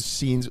of those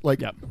scenes,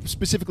 like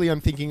specifically,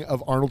 I'm thinking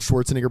of Arnold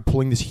Schwarzenegger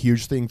pulling this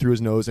huge thing through his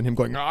nose and him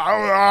going,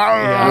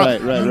 Right.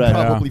 You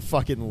probably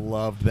fucking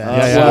loved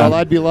that. Well,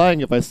 I'd be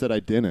lying if I said I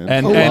didn't.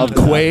 And I loved that.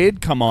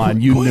 Quaid, come on,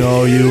 you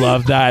know you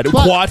love that.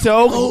 But-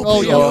 Quato.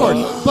 Oh yeah, of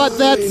course. But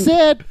that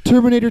said,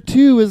 Terminator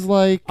 2 is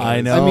like. I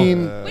know. I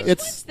mean, Which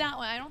it's one's that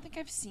one? I don't think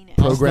I've seen it.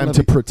 Programmed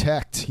to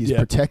protect. He's Yeah.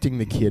 protecting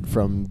the kid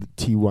from the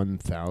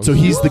T-1000. So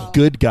he's the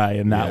good guy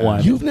in that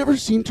one. You've never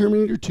seen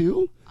Terminator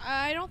 2?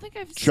 I don't think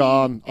I've seen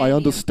John. I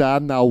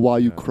understand now why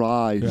you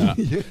cried.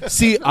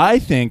 See, I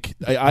think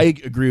I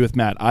agree with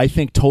Matt. I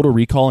think Total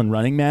Recall and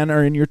Running Man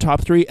are in your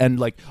top 3, and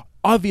like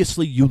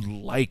obviously you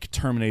like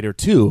Terminator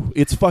 2.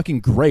 It's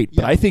fucking great,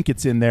 but I think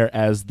it's in there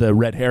as the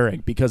red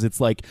herring because it's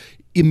like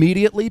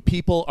immediately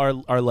people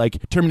are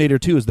like Terminator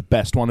 2 is the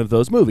best one of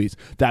those movies.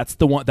 That's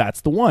the one.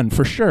 That's the one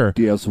for sure.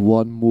 There's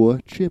one more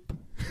chip.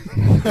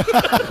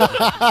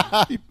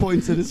 He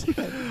points at his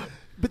head.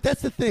 But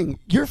that's the thing.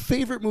 Your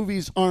favorite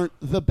movies aren't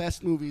the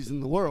best movies in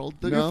the world.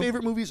 No. Your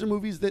favorite movies are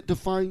movies that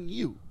define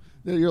you.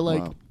 That you're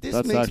like, Wow. this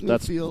That's makes act- me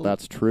that's- feel.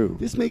 that's true.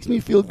 This makes me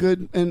feel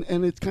good, and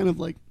it's kind of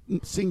like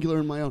singular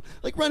in my own.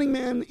 Like Running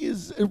Man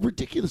is a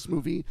ridiculous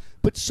movie,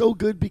 but so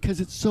good because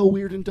it's so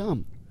weird and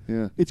dumb.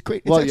 Yeah. It's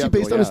great. It's Well, actually yeah,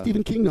 based well, on a yeah.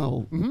 Stephen King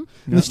novel. Mhm.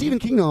 And the Stephen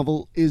King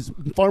novel is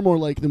far more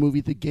like the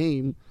movie The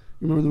Game.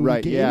 You remember the movie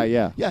Right, Game?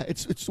 yeah. Yeah,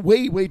 it's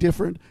way, way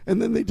different. And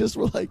then they just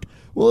were like,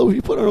 well, if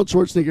you put Arnold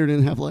Schwarzenegger in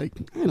and have like,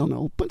 I don't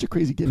know, a bunch of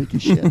crazy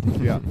gimmicky shit.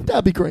 Yeah.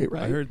 That'd be great,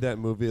 right? I heard that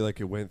movie like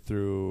it went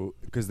through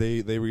because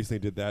they recently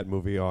did that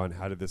movie on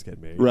How Did This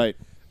Get Made? Right.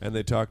 And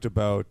they talked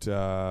about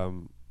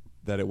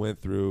that it went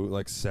through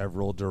like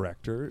several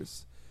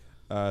directors.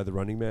 The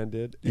Running Man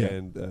did, Yeah.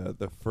 and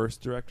the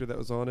first director that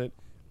was on it,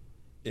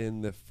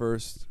 in the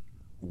first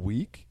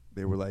week,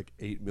 they were like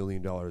 $8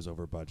 million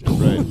over budget.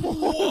 Right.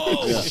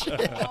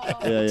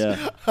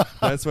 Yeah.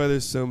 That's why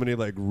there's so many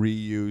like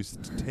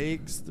reused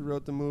takes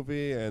throughout the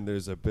movie, and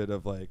there's a bit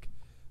of like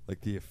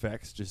the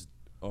effects just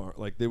are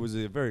like there was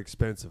a very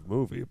expensive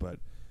movie, but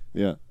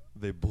Yeah.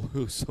 they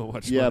blew so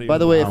much Yeah, money. by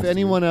the in way, if last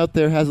anyone out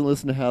there hasn't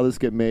listened to How This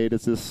Get Made,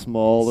 it's this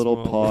small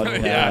little Small.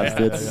 podcast. Yeah,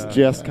 it's yeah.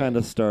 just kind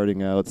of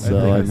starting out, so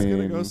think I it's gonna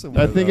mean, go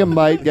somewhere, I think though. it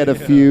might get a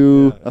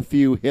few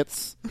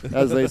hits,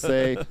 as they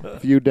say, a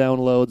few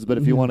downloads. But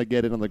if you want to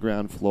get it on the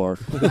ground floor,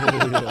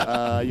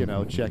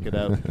 check it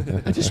out.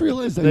 I just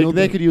realized I they, know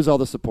they the- could use all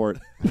the support.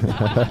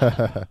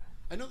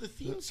 I know the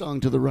theme song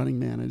to The Running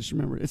Man. I just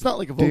remember it. It's not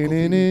like a vocal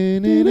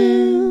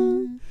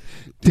theme.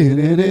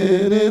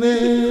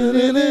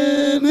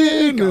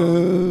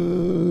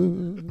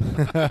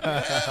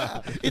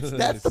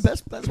 That's the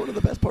best. That's one of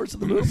the best parts of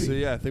the movie. So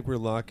yeah, I think we're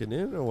locking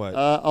in or what?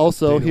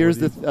 Also, Dana, here's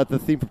what do you the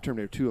theme from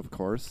Terminator 2, of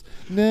course.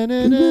 Na,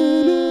 na,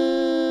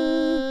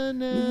 na,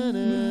 na,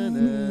 na,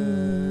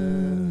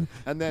 na.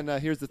 And then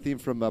here's the theme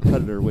from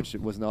Predator, which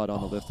was not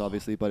on the list,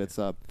 obviously, but it's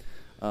dun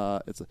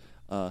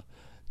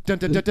dun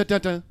dun dun dun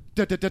dun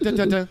dun dun dun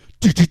dun dun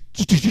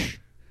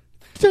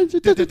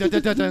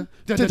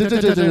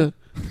dun.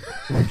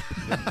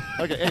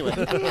 Okay, anyway.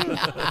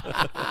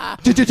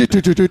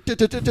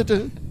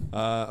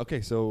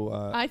 Okay,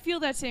 so I feel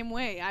that same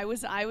way. I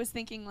was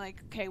thinking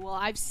like, okay, well,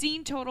 I've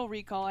seen Total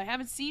Recall. I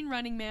haven't seen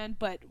Running Man,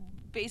 but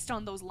based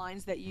on those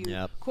lines that you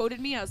quoted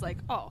me, I was like,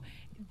 oh,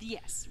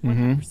 yes,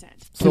 100%.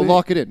 So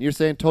lock it in. You're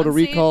saying Total I'm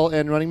saying- Recall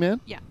and Running Man?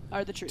 Yeah,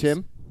 are the truth.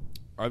 Tim?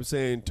 I'm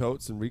saying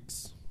totes and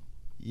reeks.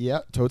 Yeah,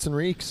 totes and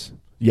reeks.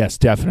 Yes,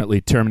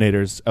 definitely.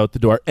 Terminator's out the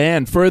door.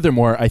 And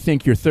furthermore, I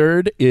think your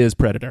third is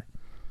Predator.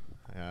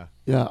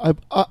 Yeah,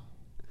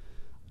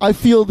 I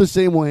feel the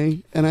same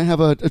way, and I have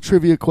a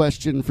trivia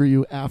question for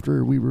you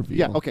after we reveal.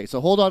 Yeah, okay, so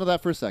hold on to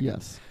that for a second.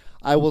 Yes.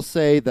 I will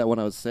say that when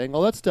I was saying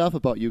all that stuff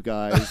about you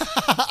guys...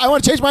 I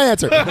want to change my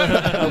answer. when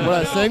I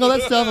was saying all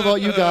that stuff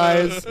about you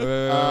guys...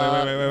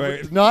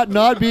 Wait.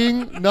 Not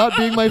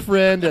being my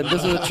friend, and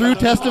this is a true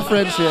test of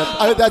friendship.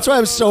 That's why I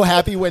was so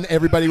happy when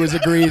everybody was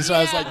agreeing. So I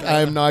was like,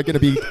 I'm not going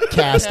to be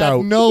cast I had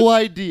out. no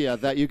idea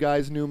that you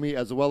guys knew me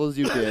as well as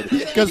you did,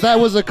 because that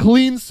was a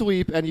clean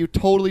sweep, and you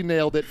totally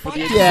nailed it for the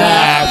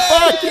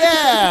Fuck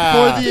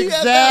yeah! for the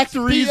exact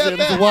reasons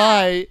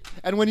why.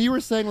 And when you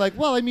were saying like,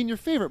 well, I mean, your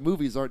favorite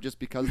movies aren't just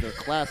because they're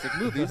classic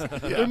movies;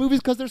 they're movies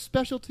because they're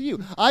special to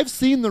you. I've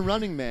seen The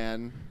Running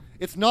Man.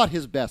 It's not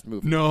his best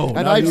movie. No, and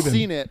not I've even.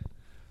 seen it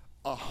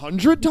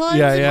 100 times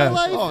in my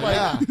life. Oh,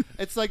 yeah.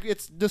 It's like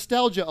it's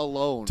nostalgia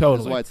alone.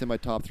 Totally. Is why it's in my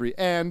top 3.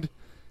 And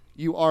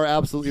you are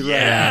absolutely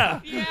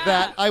right. Yeah.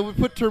 That I would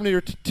put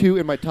Terminator 2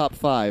 in my top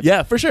 5.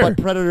 Yeah, for sure. But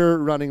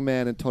Predator, Running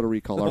Man, and Total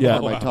Recall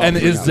are my top And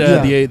 3. is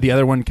the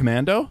other one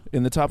Commando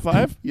in the top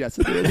 5? Yes,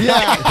 it is.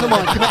 Yeah, come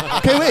on.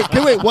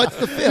 Okay, wait. What's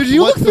the 5th? Did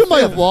you look through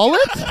my wallet?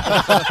 Do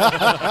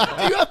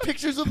you have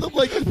pictures of them,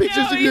 like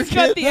pictures of your he's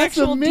got kid? the That's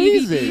actual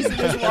amazing. DVDs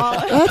in his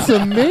wallet. That's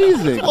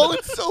amazing. Oh,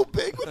 it's so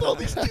big with all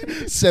these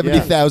DVDs.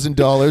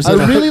 $70,000.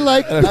 I really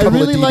like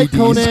DVDs.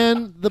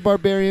 Conan the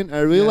Barbarian. I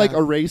really like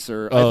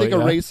Eraser. Oh, I think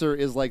yeah? Eraser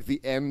is like the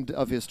end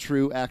of his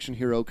true action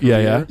hero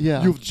career.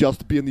 Yeah. You've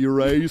just been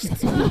erased.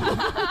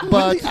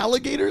 But the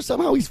alligator,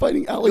 somehow he's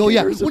fighting alligators. Oh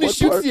yeah, in when he one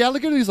shoots part. the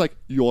alligator, he's like,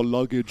 "Your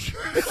luggage."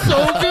 It's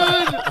so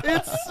good.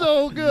 It's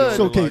so good.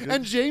 So, okay.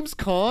 And James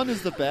Caan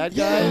is the bad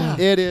guy.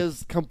 It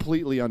is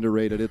completely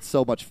underrated. It's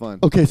so much fun.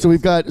 Okay, so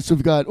we've got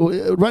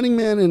Running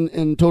Man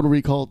and Total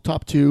Recall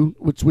top 2,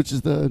 which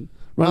is the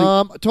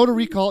running. Total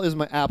Recall is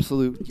my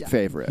absolute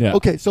favorite. Yeah.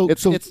 Okay, so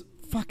It's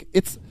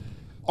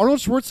Arnold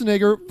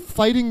Schwarzenegger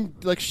fighting,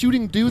 like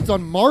shooting dudes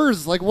on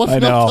Mars. Like, what's I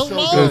not know. to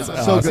love? It's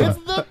awesome. It's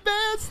the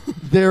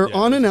best. They're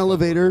on an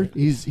elevator.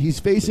 He's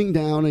facing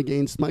down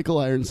against Michael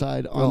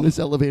Ironside on this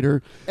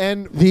elevator.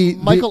 And The-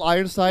 Michael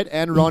Ironside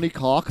and Ronnie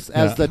Cox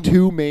as the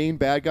two main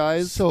bad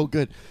guys. So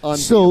good.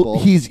 Unbeatable.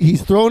 So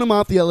he's throwing him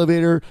off the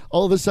elevator.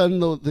 All of a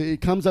sudden, he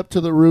comes up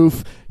to the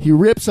roof. He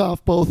rips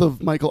off both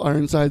of Michael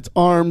Ironside's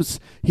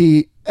arms.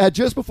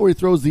 Just before he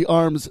throws the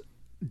arms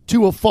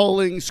to a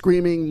falling,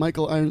 screaming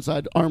Michael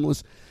Ironside,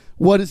 armless.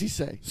 What does he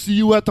say? See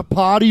you at the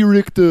party,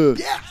 Richter.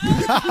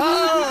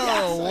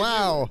 Oh,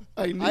 wow.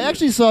 I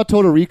actually saw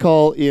Total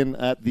Recall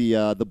at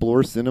the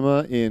Bloor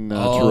Cinema in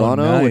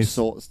Toronto, which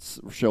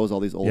shows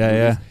all these old movies.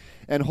 Yeah.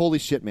 And holy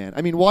shit, man.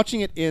 I mean,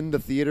 watching it in the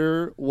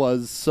theater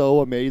was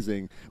so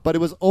amazing. But it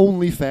was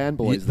only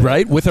fanboys there.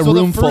 Right? With a so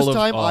room the full first of...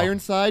 time oh.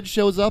 Ironside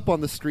shows up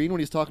on the screen when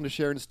he's talking to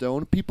Sharon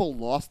Stone, people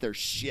lost their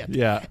shit.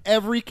 Yeah.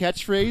 Every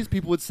catchphrase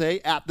people would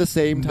say at the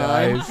same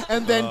time. Nice.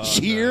 And then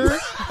cheer.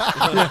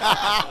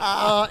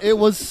 It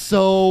was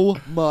so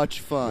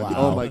much fun. Wow.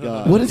 Oh, my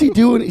God. What does he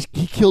do when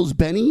he kills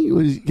Benny?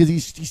 Because he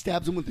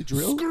stabs him with the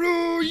drill?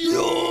 Screw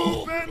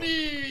you,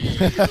 Benny!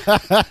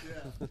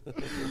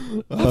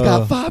 I've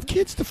got 5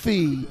 kids to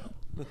feed.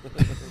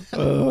 I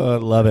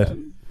love it.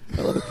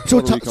 So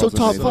Total Recall's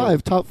top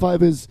amazing.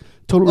 5 is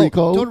Total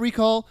Recall. Total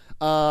Recall,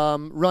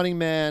 Running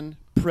Man,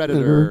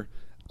 Predator,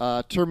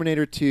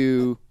 Terminator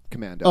 2,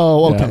 Commando.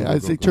 Oh, okay. Yeah.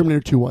 I'd say Terminator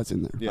 2 was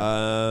in there.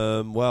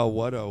 Yeah. Well,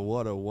 what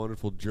a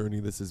wonderful journey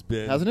this has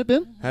been. Hasn't it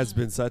been? Has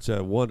been such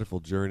a wonderful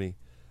journey.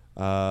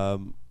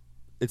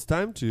 It's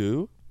time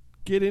to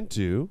get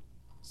into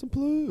some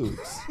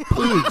plugs.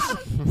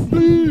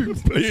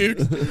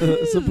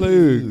 Some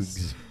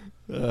plugs.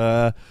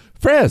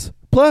 Frez,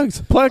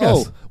 plug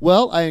us.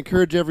 Well, I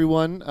encourage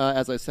everyone,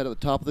 as I said at the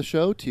top of the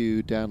show,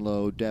 to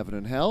download Devin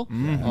and Hell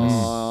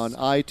on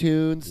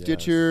iTunes,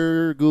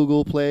 Stitcher,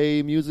 Google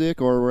Play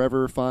Music, or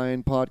wherever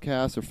fine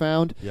podcasts are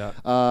found.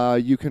 Yeah.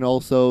 You can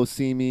also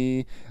see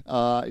me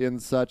in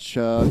such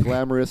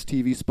glamorous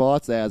TV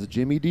spots as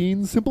Jimmy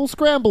Dean's Simple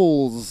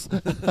Scrambles,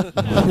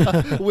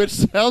 which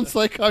sounds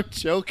like I'm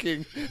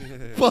joking,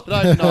 but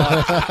I'm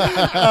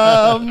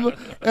not.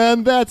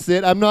 And that's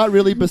it. I'm not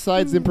really,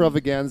 besides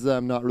Improvaganza,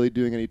 I'm not really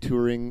doing any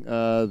touring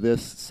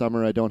this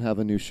summer. I don't have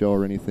a new show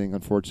or anything,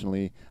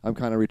 unfortunately. I'm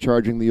kind of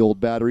recharging the old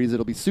batteries.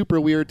 It'll be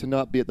super weird to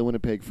not be at the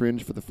Winnipeg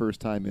Fringe for the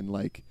first time in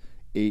like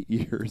 8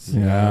 years.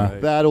 Yeah.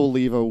 That'll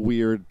leave a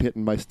weird pit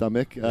in my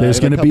stomach. There's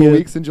going to be a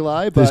weeks in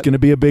July. But There's going to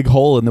be a big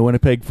hole in the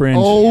Winnipeg Fringe.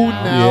 Oh,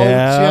 now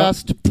Yeah.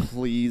 just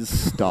please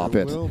stop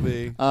it. Will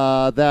be.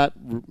 That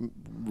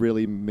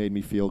really made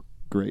me feel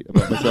great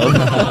about myself.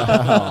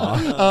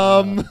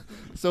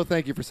 So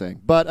thank you for saying.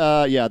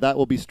 But yeah, that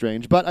will be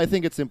strange. But I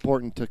think it's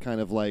important to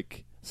kind of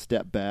like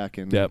step back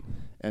and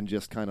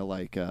just kind of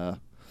like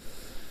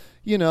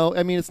you know,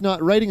 I mean, it's not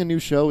writing a new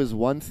show is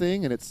one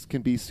thing, and it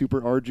can be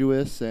super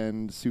arduous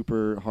and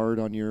super hard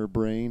on your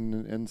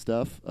brain and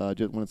stuff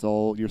just when it's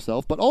all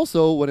yourself. But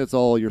also when it's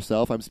all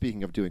yourself, I'm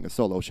speaking of doing a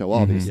solo show,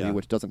 obviously,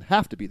 which doesn't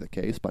have to be the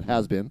case, but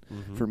has been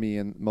for me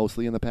and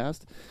mostly in the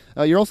past.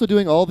 You're also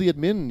doing all the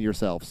admin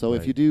yourself. So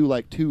if you do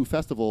like 2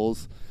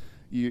 festivals,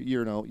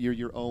 you're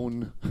your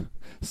own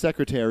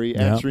secretary,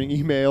 answering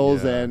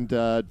emails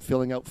and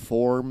filling out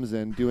forms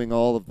and doing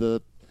all of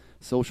the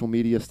social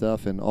media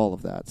stuff and all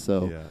of that.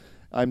 So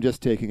I'm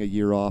just taking a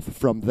year off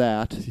from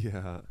that.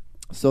 Yeah.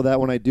 So that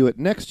when I do it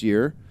next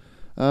year,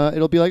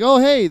 it'll be like, oh,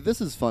 hey,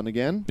 this is fun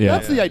again. Yeah.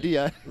 That's the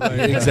idea.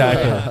 Right.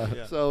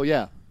 Exactly. So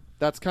yeah,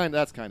 that's kind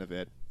of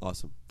it.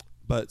 Awesome.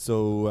 But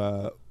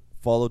so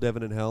follow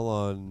Devin and Hell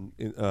on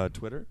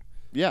Twitter.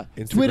 Yeah.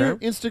 Instagram? Twitter,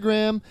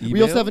 Instagram. We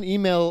Email? also have an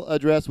email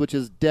address, which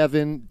is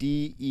Devin,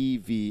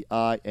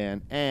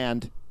 DEVIN,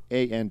 and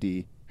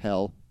AND,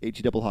 Hell,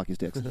 double hockey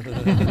sticks,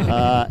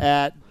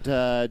 at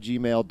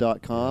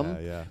gmail.com.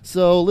 Yeah.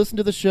 So listen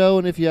to the show,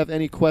 and if you have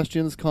any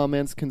questions,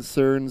 comments,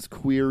 concerns,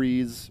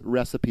 queries,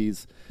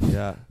 recipes,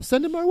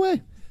 send them our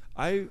way.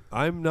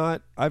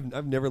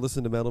 I've never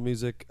listened to metal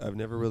music. I've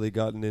never really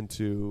gotten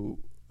into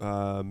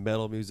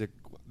metal music.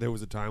 There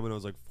was a time when I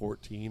was like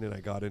 14 and I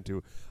got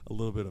into a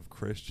little bit of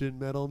Christian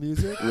metal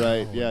music.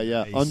 Right,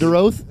 yeah. Nice. Under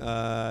Oath?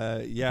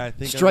 Yeah, I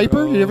think Striper?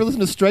 Under Did you ever Oath.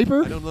 listen to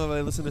Striper? I don't know if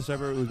I listened to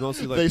Striper. It was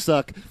mostly like They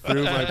suck.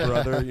 through my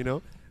brother, you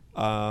know.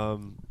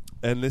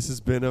 And this has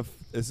been a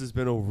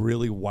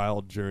really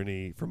wild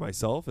journey for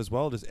myself as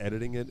well, just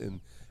editing it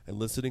and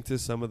listening to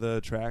some of the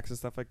tracks and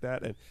stuff like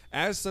that. And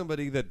as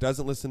somebody that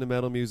doesn't listen to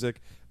metal music,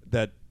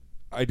 that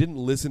I didn't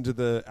listen to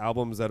the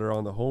albums that are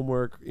on the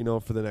homework, you know,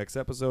 for the next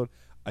episode,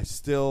 I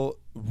still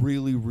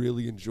really,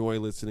 really enjoy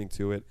listening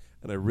to it,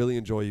 and I really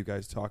enjoy you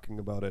guys talking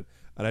about it,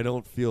 and I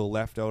don't feel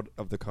left out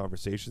of the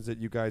conversations that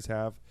you guys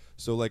have.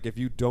 So, like, if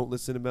you don't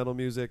listen to metal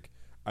music,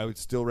 I would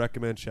still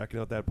recommend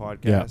checking out that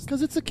podcast.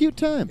 Because it's a cute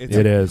time. It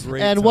is.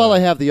 Great And time. while I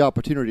have the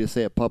opportunity to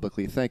say it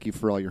publicly, thank you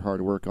for all your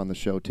hard work on the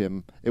show,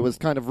 Tim. It was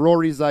kind of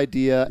Rory's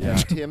idea and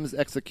Tim's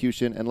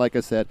execution, and like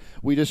I said,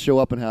 we just show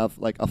up and have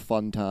like a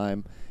fun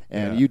time.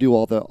 And you do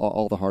all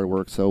the hard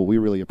work, so we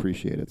really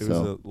appreciate it. It was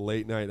a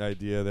late night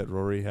idea that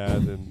Rory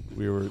had, and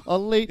we were a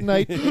late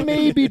night,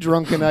 maybe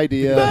drunken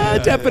idea.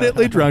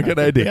 Definitely drunken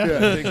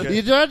idea.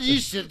 You know what you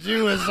should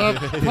do is a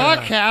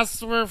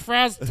podcast where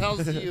Fraz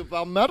tells you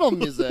about metal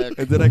music.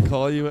 And did I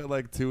call you at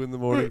like 2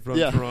 a.m. from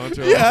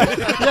Toronto?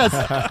 Yes.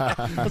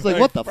 I was like,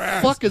 what the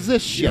fuck is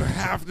this shit? You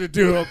have to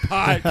do a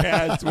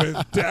podcast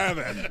with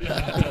Devin.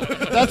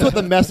 That's what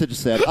the message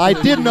said. I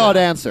did not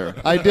answer.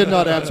 I did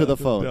not answer the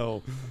phone.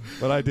 No.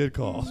 But I did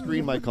call.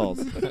 Screen my calls.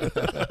 Then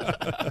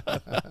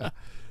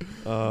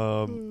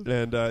we're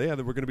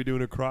going to be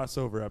doing a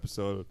crossover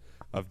episode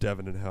of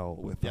Devin and Hell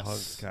with the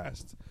Hunks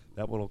cast.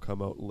 That one will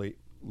come out late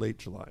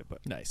July.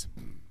 But nice.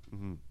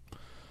 Mm-hmm.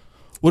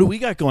 What do we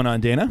got going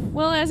on, Dana?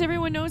 Well, as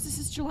everyone knows, this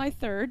is July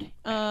 3rd,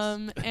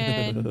 and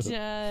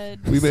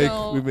we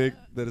so make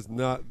that has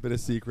not been a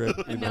secret.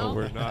 You know,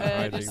 we're not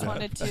hiding just that.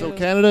 wanted to So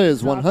Canada is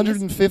drop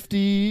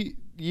 150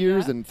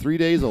 years and 3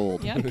 days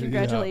old. Yeah,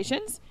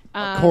 congratulations.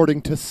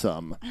 According to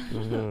some.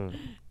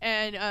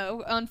 And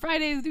on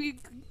Friday,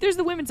 there's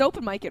the women's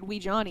open mic at Wee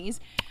Johnny's.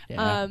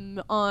 Yeah.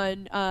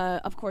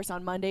 Of course,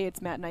 on Monday,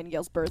 it's Matt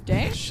Nightingale's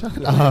birthday. Shut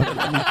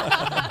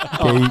up.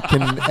 Okay, you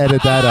can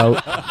edit that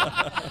out.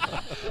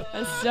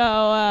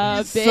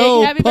 So big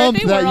so happy pumped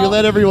birthday! that We're you all-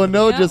 let everyone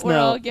know yeah, just we're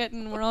now.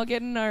 We're all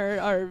getting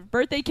our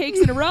birthday cakes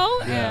in a row,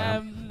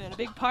 and a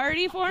big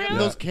party for him.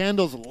 Those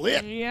candles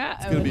lit. Yeah,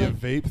 It's going to be a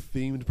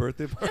vape-themed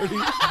birthday party.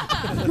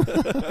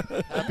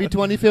 Happy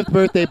 25th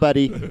birthday,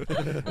 buddy.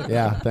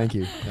 Yeah, thank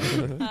you.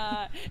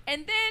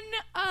 And then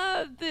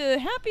the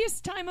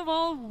happiest time of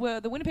all,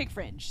 the Winnipeg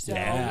Fringe. So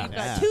Yeah. we've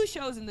got 2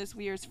 shows in this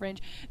year's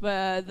Fringe.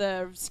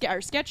 Our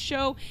sketch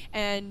show,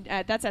 and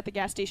that's at the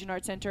Gas Station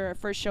Arts Center. Our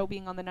first show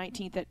being on the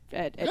 19th at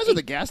You guys are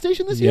the gas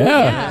station this year?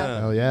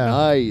 Yeah. Oh, yeah.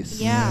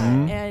 Nice. Yeah,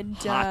 Mhm. and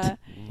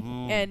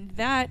and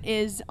that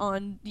is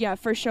on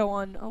first show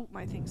on. Oh,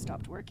 my thing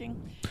stopped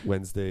working.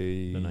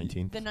 Wednesday the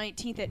 19th. The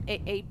 19th at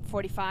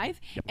 8:45,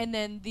 and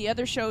then the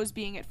other shows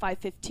being at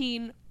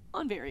 5:15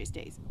 on various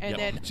days, and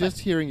then Just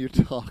hearing you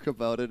talk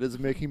about it is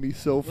making me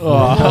so full.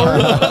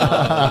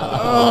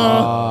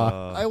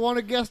 I want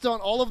to guest on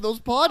all of those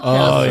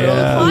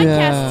podcasts.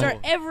 podcasts are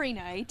every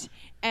night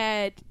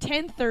at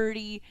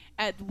 10:30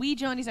 at Wee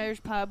Johnny's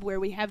Irish Pub, where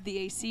we have the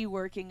AC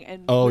working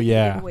and we're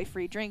giving away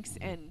free drinks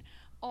and.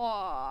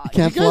 Oh,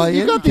 Can't fly in.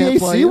 You got the Can't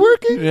fly AC in?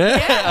 working?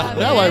 Yeah.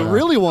 Now I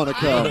really want to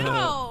come. I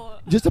know.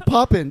 Just a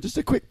pop in, just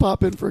a quick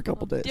pop in for a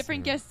couple days.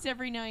 Different guests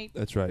every night.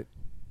 That's right.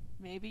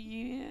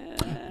 Maybe.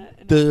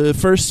 The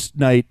first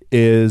night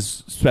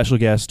is special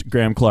guest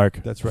Graham Clark.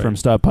 That's right. From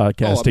Stop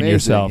Podcasting amazing.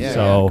 yourself. Yeah,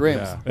 so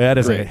Graham's that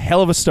is a great.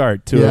 hell of a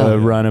start to a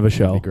run of a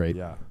show. Great.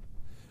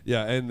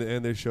 Yeah, and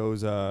their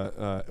shows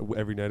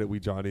every night at Wee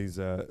Johnny's.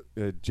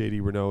 JD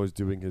Renault is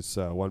doing his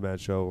one-man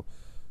show,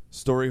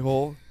 Story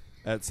Hole,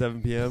 at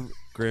 7 p.m.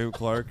 Graham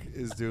Clark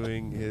is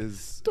doing his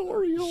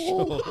Story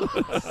Hole.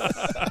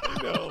 I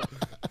know.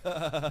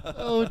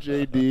 Oh,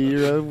 JD,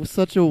 you're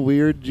such a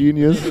weird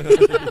genius.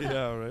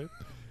 Yeah, right.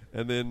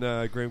 And then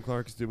Graham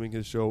Clark is doing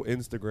his show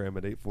Instagram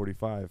at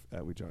 8:45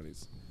 at Wee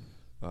Johnny's.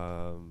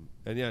 And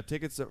yeah,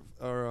 tickets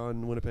are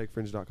on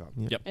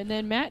winnipegfringe.com. Yep. And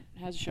then Matt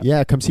has a show.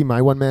 Yeah, come see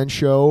my one-man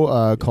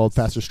show called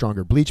Faster,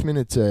 Stronger, Bleachman.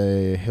 It's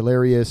a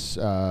hilarious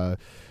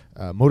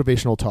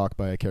motivational talk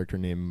by a character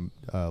named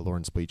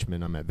Lawrence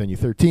Bleachman. I'm at Venue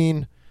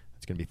 13.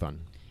 It's going to be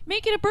fun.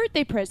 Make it a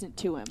birthday present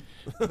to him.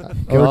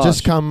 Or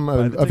just come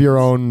of your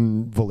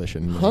own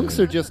volition. Hunks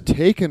are just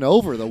taking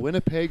over the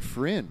Winnipeg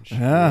Fringe.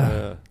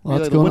 Yeah.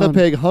 The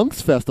Winnipeg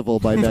Hunks Festival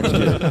by next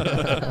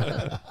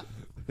year.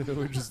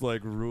 We're just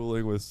like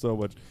ruling with so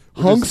much.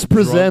 Hunks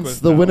presents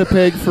the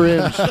Winnipeg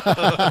Fringe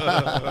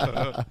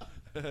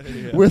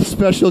with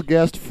special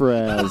guest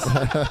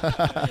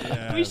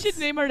Fraz. We should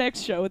name our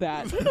next show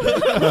that.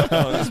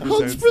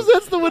 Hunks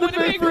presents the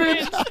Winnipeg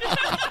Fringe.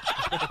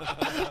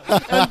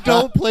 And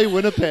don't play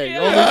Winnipeg.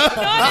 Not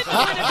at the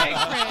Winnipeg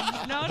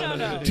Fringe.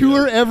 No.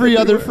 Tour every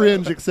other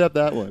Fringe except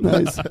that one.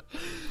 Nice.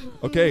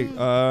 Okay,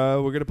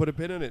 we're gonna put a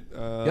pin in it.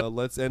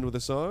 Let's end with a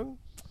song.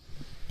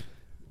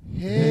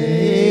 Hey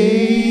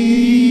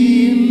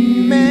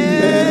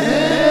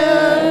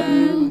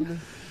man,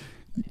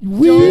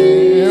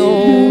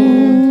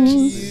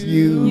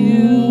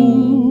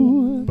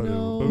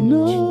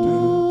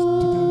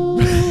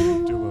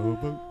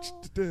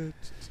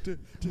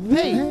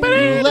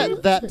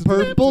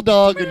 purple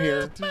dog in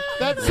here.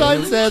 That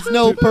sign says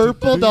no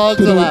purple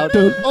dogs allowed.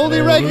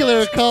 Only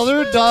regular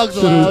colored dogs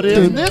allowed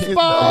in this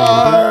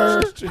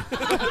bar.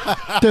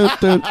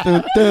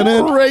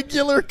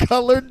 Regular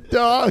colored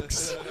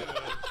dogs.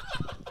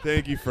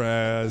 Thank you,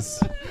 Fraz.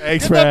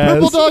 Thanks, Get that Fraz.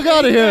 purple dog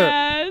out of here.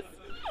 Yes.